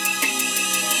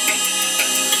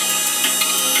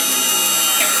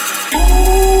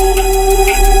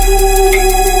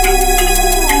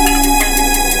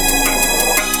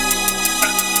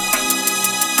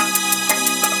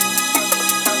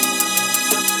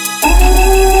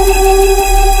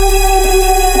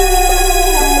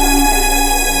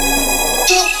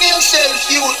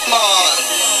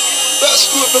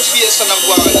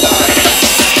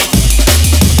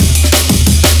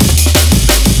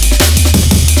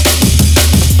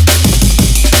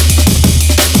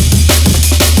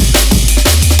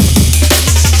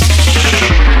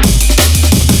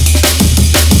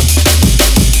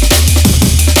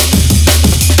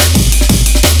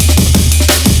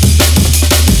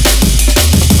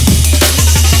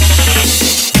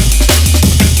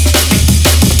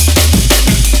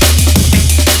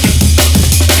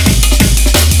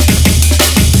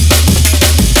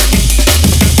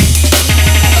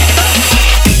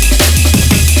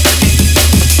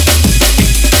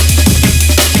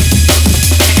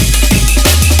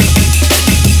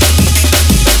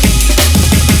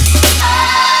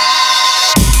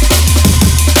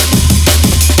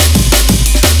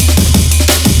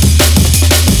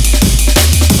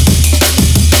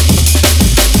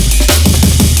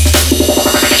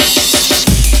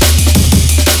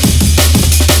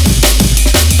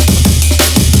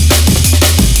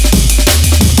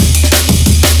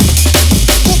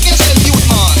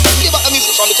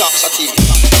 Top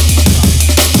Sati.